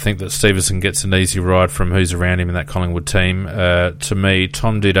people that think that Stevenson gets an easy ride from who's around him in that Collingwood team. To me,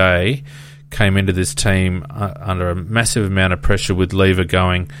 Tom Didé came into this team under a massive amount of pressure with Lever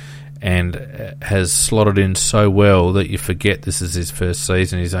going, and has slotted in so well that you forget this is his first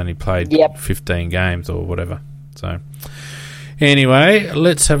season. He's only played 15 games or whatever. So anyway,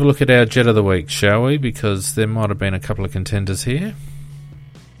 let's have a look at our Jet of the Week, shall we? Because there might have been a couple of contenders here.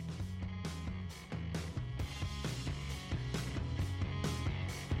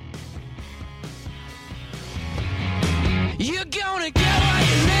 You're gonna get what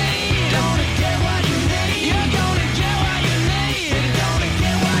you need. Gonna get what you need. You're gonna get what you need. You're gonna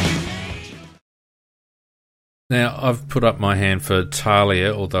get what you need. Now, I've put up my hand for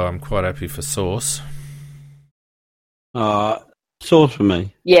Talia, although I'm quite happy for Sauce. Sauce for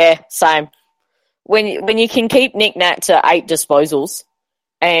me. Yeah, same. When you can keep Nick Nat to 8 disposals,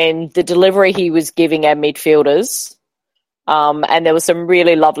 and the delivery he was giving our midfielders, and there were some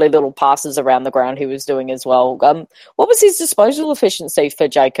really lovely little passes around the ground he was doing as well. What was his disposal efficiency for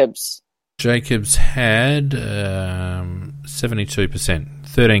Jacobs? Jacobs had 72%,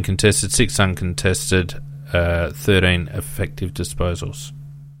 13 contested, 6 uncontested, 13 effective disposals.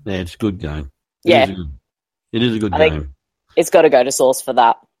 Yeah, it's a good game. Yeah. It is a good I game. think it's got to go to Sauce for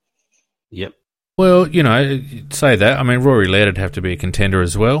that. Yep. Well, say that. I mean, Rory Laird would have to be a contender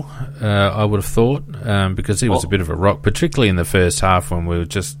as well, I would have thought, because he was a bit of a rock, particularly in the first half when we were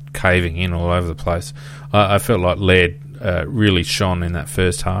just caving in all over the place. I felt like Laird really shone in that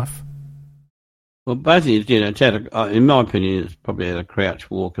first half. Well, basically, it's had in my opinion, it's probably had a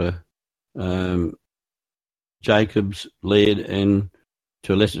Crouch, Walker, Jacobs, Laird, and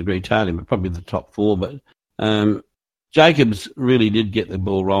to a lesser degree Taylor, but probably the top 4. But Jacobs really did get the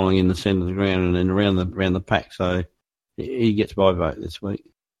ball rolling in the centre of the ground and then around the pack, so he gets my vote this week.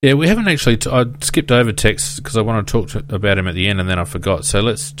 Yeah, we haven't actually... I skipped over Tex because I want to talk about him at the end and then I forgot. So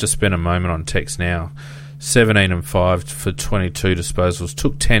let's just spend a moment on Tex now. 17 and 5 for 22 disposals.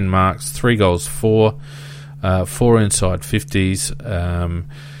 Took 10 marks, 3 goals, 4 inside 50s.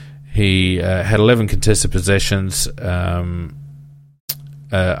 He had 11 contested possessions, 8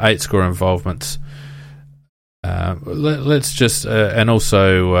 score involvements. Let's just... and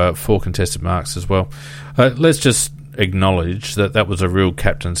also 4 contested marks as well. Let's just acknowledge that was a real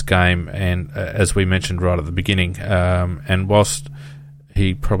captain's game, and as we mentioned right at the beginning, and whilst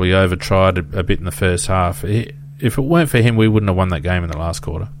he probably over-tried a bit in the first half, if it weren't for him, we wouldn't have won that game in the last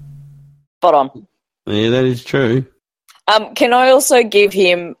quarter. Spot on. Yeah, that is true. Can I also give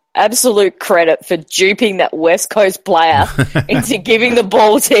him absolute credit for duping that West Coast player into giving the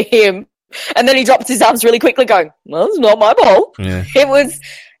ball to him, and then he dropped his arms really quickly going, well, it's not my ball. Yeah.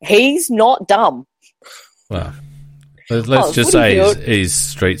 He's not dumb. Well, let's just say he's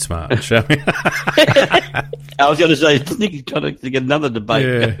street smart, shall we? I was going to say, Nicky's trying to get another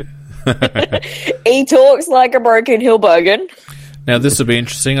debate. Yeah. He talks like a broken Hillbogan, Now, this will be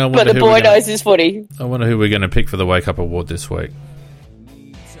interesting. but the boy knows his footy. I wonder who we're going to pick for the Wake Up Award this week.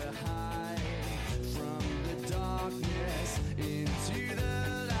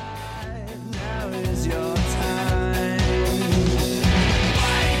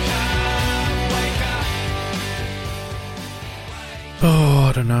 Oh,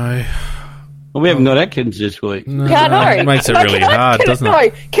 I don't know. Well, we haven't got Atkins this week. No, Yeah, I know. It makes it really hard, doesn't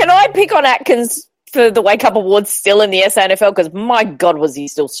it? Can I pick on Atkins for the Wake Up Award still in the SANFL? Because, my God, was he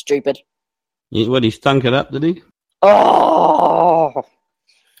still stupid. He stunk it up, did he? Oh.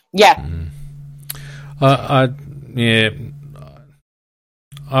 Yeah. I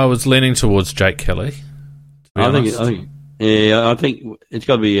was leaning towards Jake Kelly. I think it's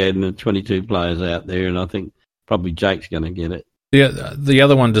got to be adding the 22 players out there, and I think probably Jake's going to get it. The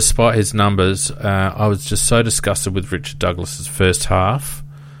other one, despite his numbers, I was just so disgusted with Richard Douglas's first half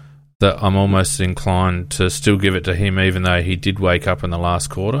that I'm almost inclined to still give it to him, even though he did wake up in the last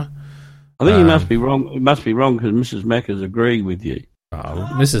quarter. I think he must be wrong. It must be wrong because Mrs. Macca's agreeing with you. Oh,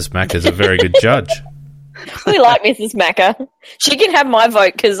 Mrs. Macca's a very good judge. We like Mrs. Macca. She can have my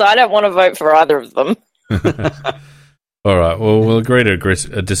vote because I don't want to vote for either of them. All right, well, we'll agree to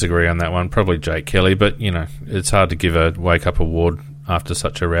disagree on that one. Probably Jake Kelly, but, it's hard to give a wake-up award after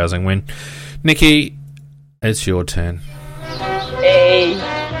such a rousing win. Nikki, it's your turn.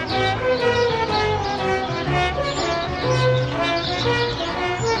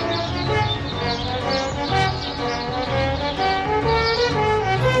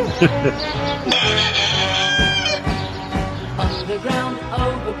 Underground,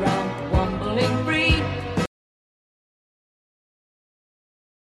 overground, wumbling free.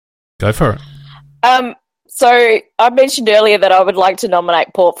 Go for it. So I mentioned earlier that I would like to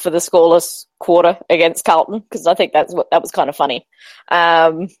nominate Port for the scoreless quarter against Carlton because I think that was kind of funny,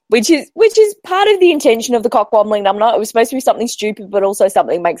 which is part of the intention of the cock-wobbling number. It was supposed to be something stupid, but also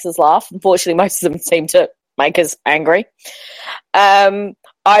something that makes us laugh. Unfortunately, most of them seem to make us angry.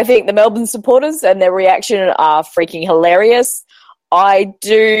 I think the Melbourne supporters and their reaction are freaking hilarious. I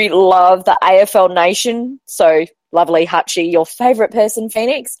do love the AFL Nation, so lovely Hutchie, your favourite person,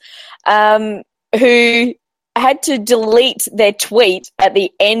 Phoenix, who had to delete their tweet at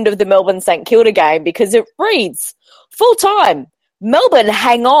the end of the Melbourne-St Kilda game because it reads, full time, Melbourne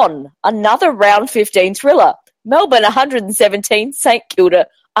hang on, another round 15 thriller. Melbourne 117, St Kilda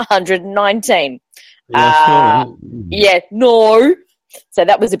 119. Yeah, no. So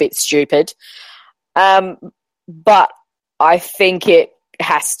that was a bit stupid. But I think it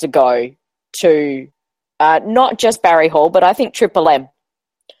has to go to not just Barry Hall, but I think Triple M.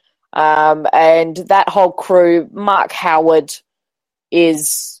 And that whole crew, Mark Howard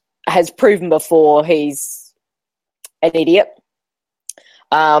has proven before he's an idiot.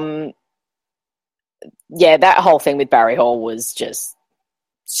 Yeah, that whole thing with Barry Hall was just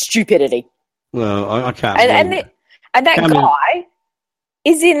stupidity. Well, I can't. And that guy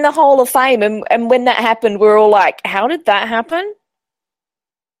is in the Hall of Fame, and when that happened, we're all like, "How did that happen?"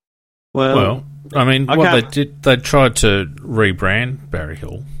 Well, I mean, what they did, they tried to rebrand Barry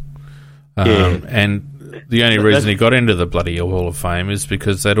Hall. And the only reason he got into the bloody Hall of Fame is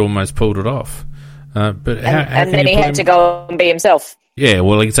because they'd almost pulled it off. But then he had to go and be himself. Yeah,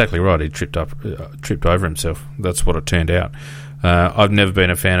 well, exactly right. He tripped over himself. That's what it turned out. I've never been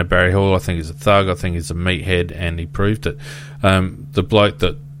a fan of Barry Hall. I think he's a thug. I think he's a meathead, and he proved it. The bloke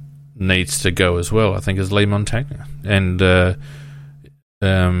that needs to go as well, I think, is Lee Montagna. And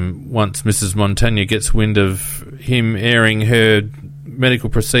once Mrs. Montagna gets wind of him airing her medical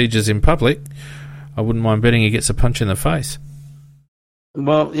procedures in public, I wouldn't mind betting he gets a punch in the face.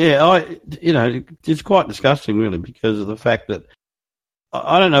 Well, yeah, it's quite disgusting, really, because of the fact that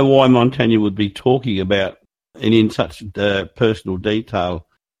I don't know why Montagna would be talking about and in such personal detail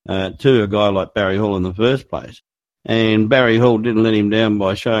to a guy like Barry Hall in the first place. And Barry Hall didn't let him down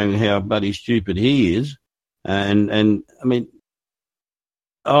by showing how bloody stupid he is. And I mean,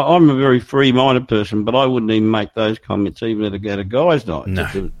 I'm a very free-minded person, but I wouldn't even make those comments even at a guy's night.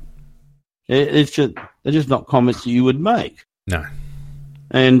 No. They're just not comments that you would make. No.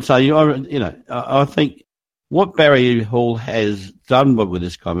 And so, I think what Barry Hall has done with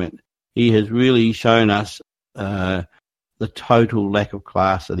this comment, he has really shown us the total lack of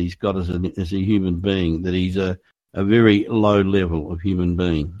class that he's got as a human being, that he's a very low level of human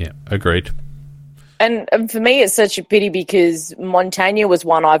being. Yeah, agreed. And for me, it's such a pity because Montagna was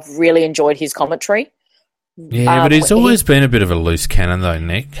one I've really enjoyed his commentary. Yeah, but he's always been a bit of a loose cannon, though,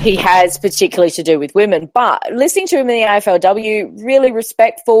 Nick. He has, particularly to do with women. But listening to him in the AFLW, really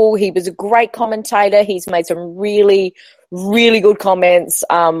respectful. He was a great commentator. He's made some really, really good comments.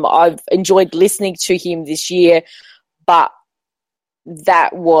 I've enjoyed listening to him this year. But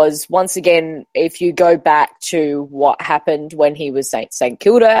that was, once again, if you go back to what happened when he was St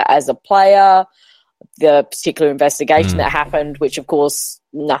Kilda as a player, the particular investigation that happened, which, of course,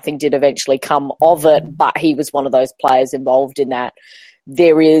 nothing did eventually come of it, but he was one of those players involved in that.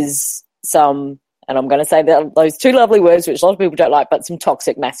 There is some, and I'm going to say those two lovely words, which a lot of people don't like, but some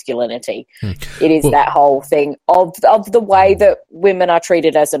toxic masculinity. It is that whole thing of the way that women are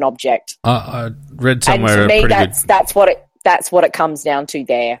treated as an object. I read somewhere, and to me, that's what it comes down to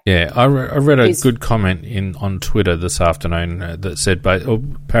there. Yeah, I read a good comment on Twitter this afternoon that said,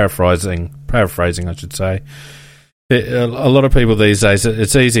 paraphrasing, I should say, a lot of people these days,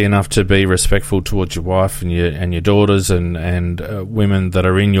 it's easy enough to be respectful towards your wife and your daughters and women that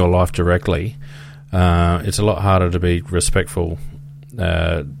are in your life directly. It's a lot harder to be respectful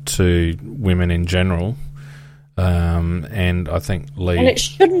to women in general, and I think Lee... And it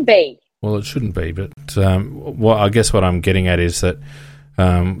shouldn't be. Well, it shouldn't be, but I guess what I'm getting at is that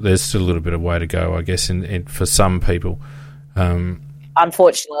there's still a little bit of way to go, I guess, for some people.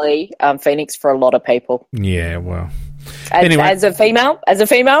 Unfortunately, Phoenix, for a lot of people. Yeah, well. Anyway. As a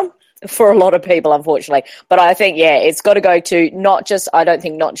female, for a lot of people, unfortunately. But I think, it's got to go to not just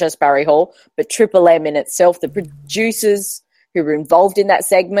Barry Hall, but Triple M in itself, the producers who were involved in that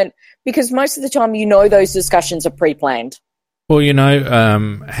segment, because most of the time, those discussions are pre-planned. Well,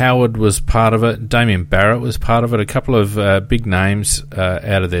 Howard was part of it. Damien Barrett was part of it. A couple of big names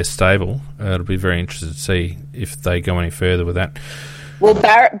out of their stable. It'll be very interesting to see if they go any further with that. Well,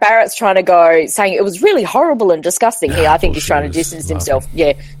 Barrett's trying to go, saying it was really horrible and disgusting. I think he's trying to distance himself.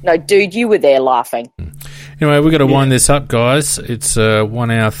 Yeah. No, dude, you were there laughing. Anyway, we've got to wind this up, guys. It's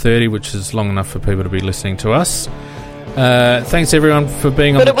 1 hour 30, which is long enough for people to be listening to us. Thanks, everyone, for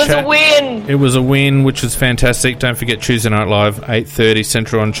being on the chat. But it was a win. It was a win, which was fantastic. Don't forget Tuesday Night Live, 8:30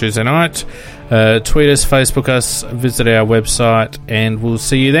 Central on Tuesday night. Tweet us, Facebook us, visit our website, and we'll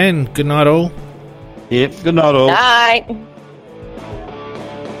see you then. Good night, all. Yep, good night, all. Night.